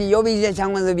Bijiyobija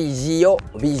cyangwa se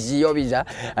Bijiyobija.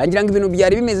 Ngira ngo ibintu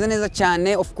byari bimeze neza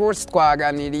cyane. Of course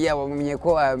twaganiriye abamenye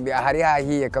ko hari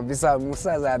hahiye kabisa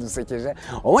musaza yadusekeje.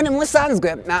 Ubone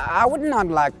musanzwe I would not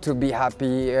like to be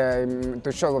happy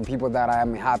to show the people that I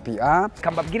am happy.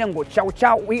 Kambabwira ngo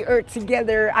ciao we are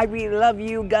together. I really love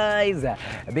you guys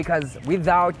because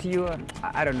without you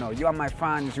I don't know, you are my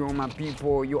fans, you are my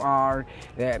people, you are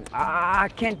I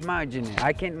can't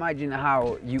imagine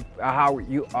how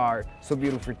you are so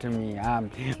beautiful to me.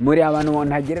 Muri abantu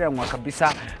ntagereranywa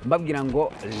kabisa mbabwira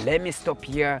ngo let me stop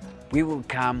here, we will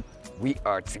come, we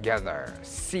are together.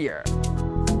 See ya.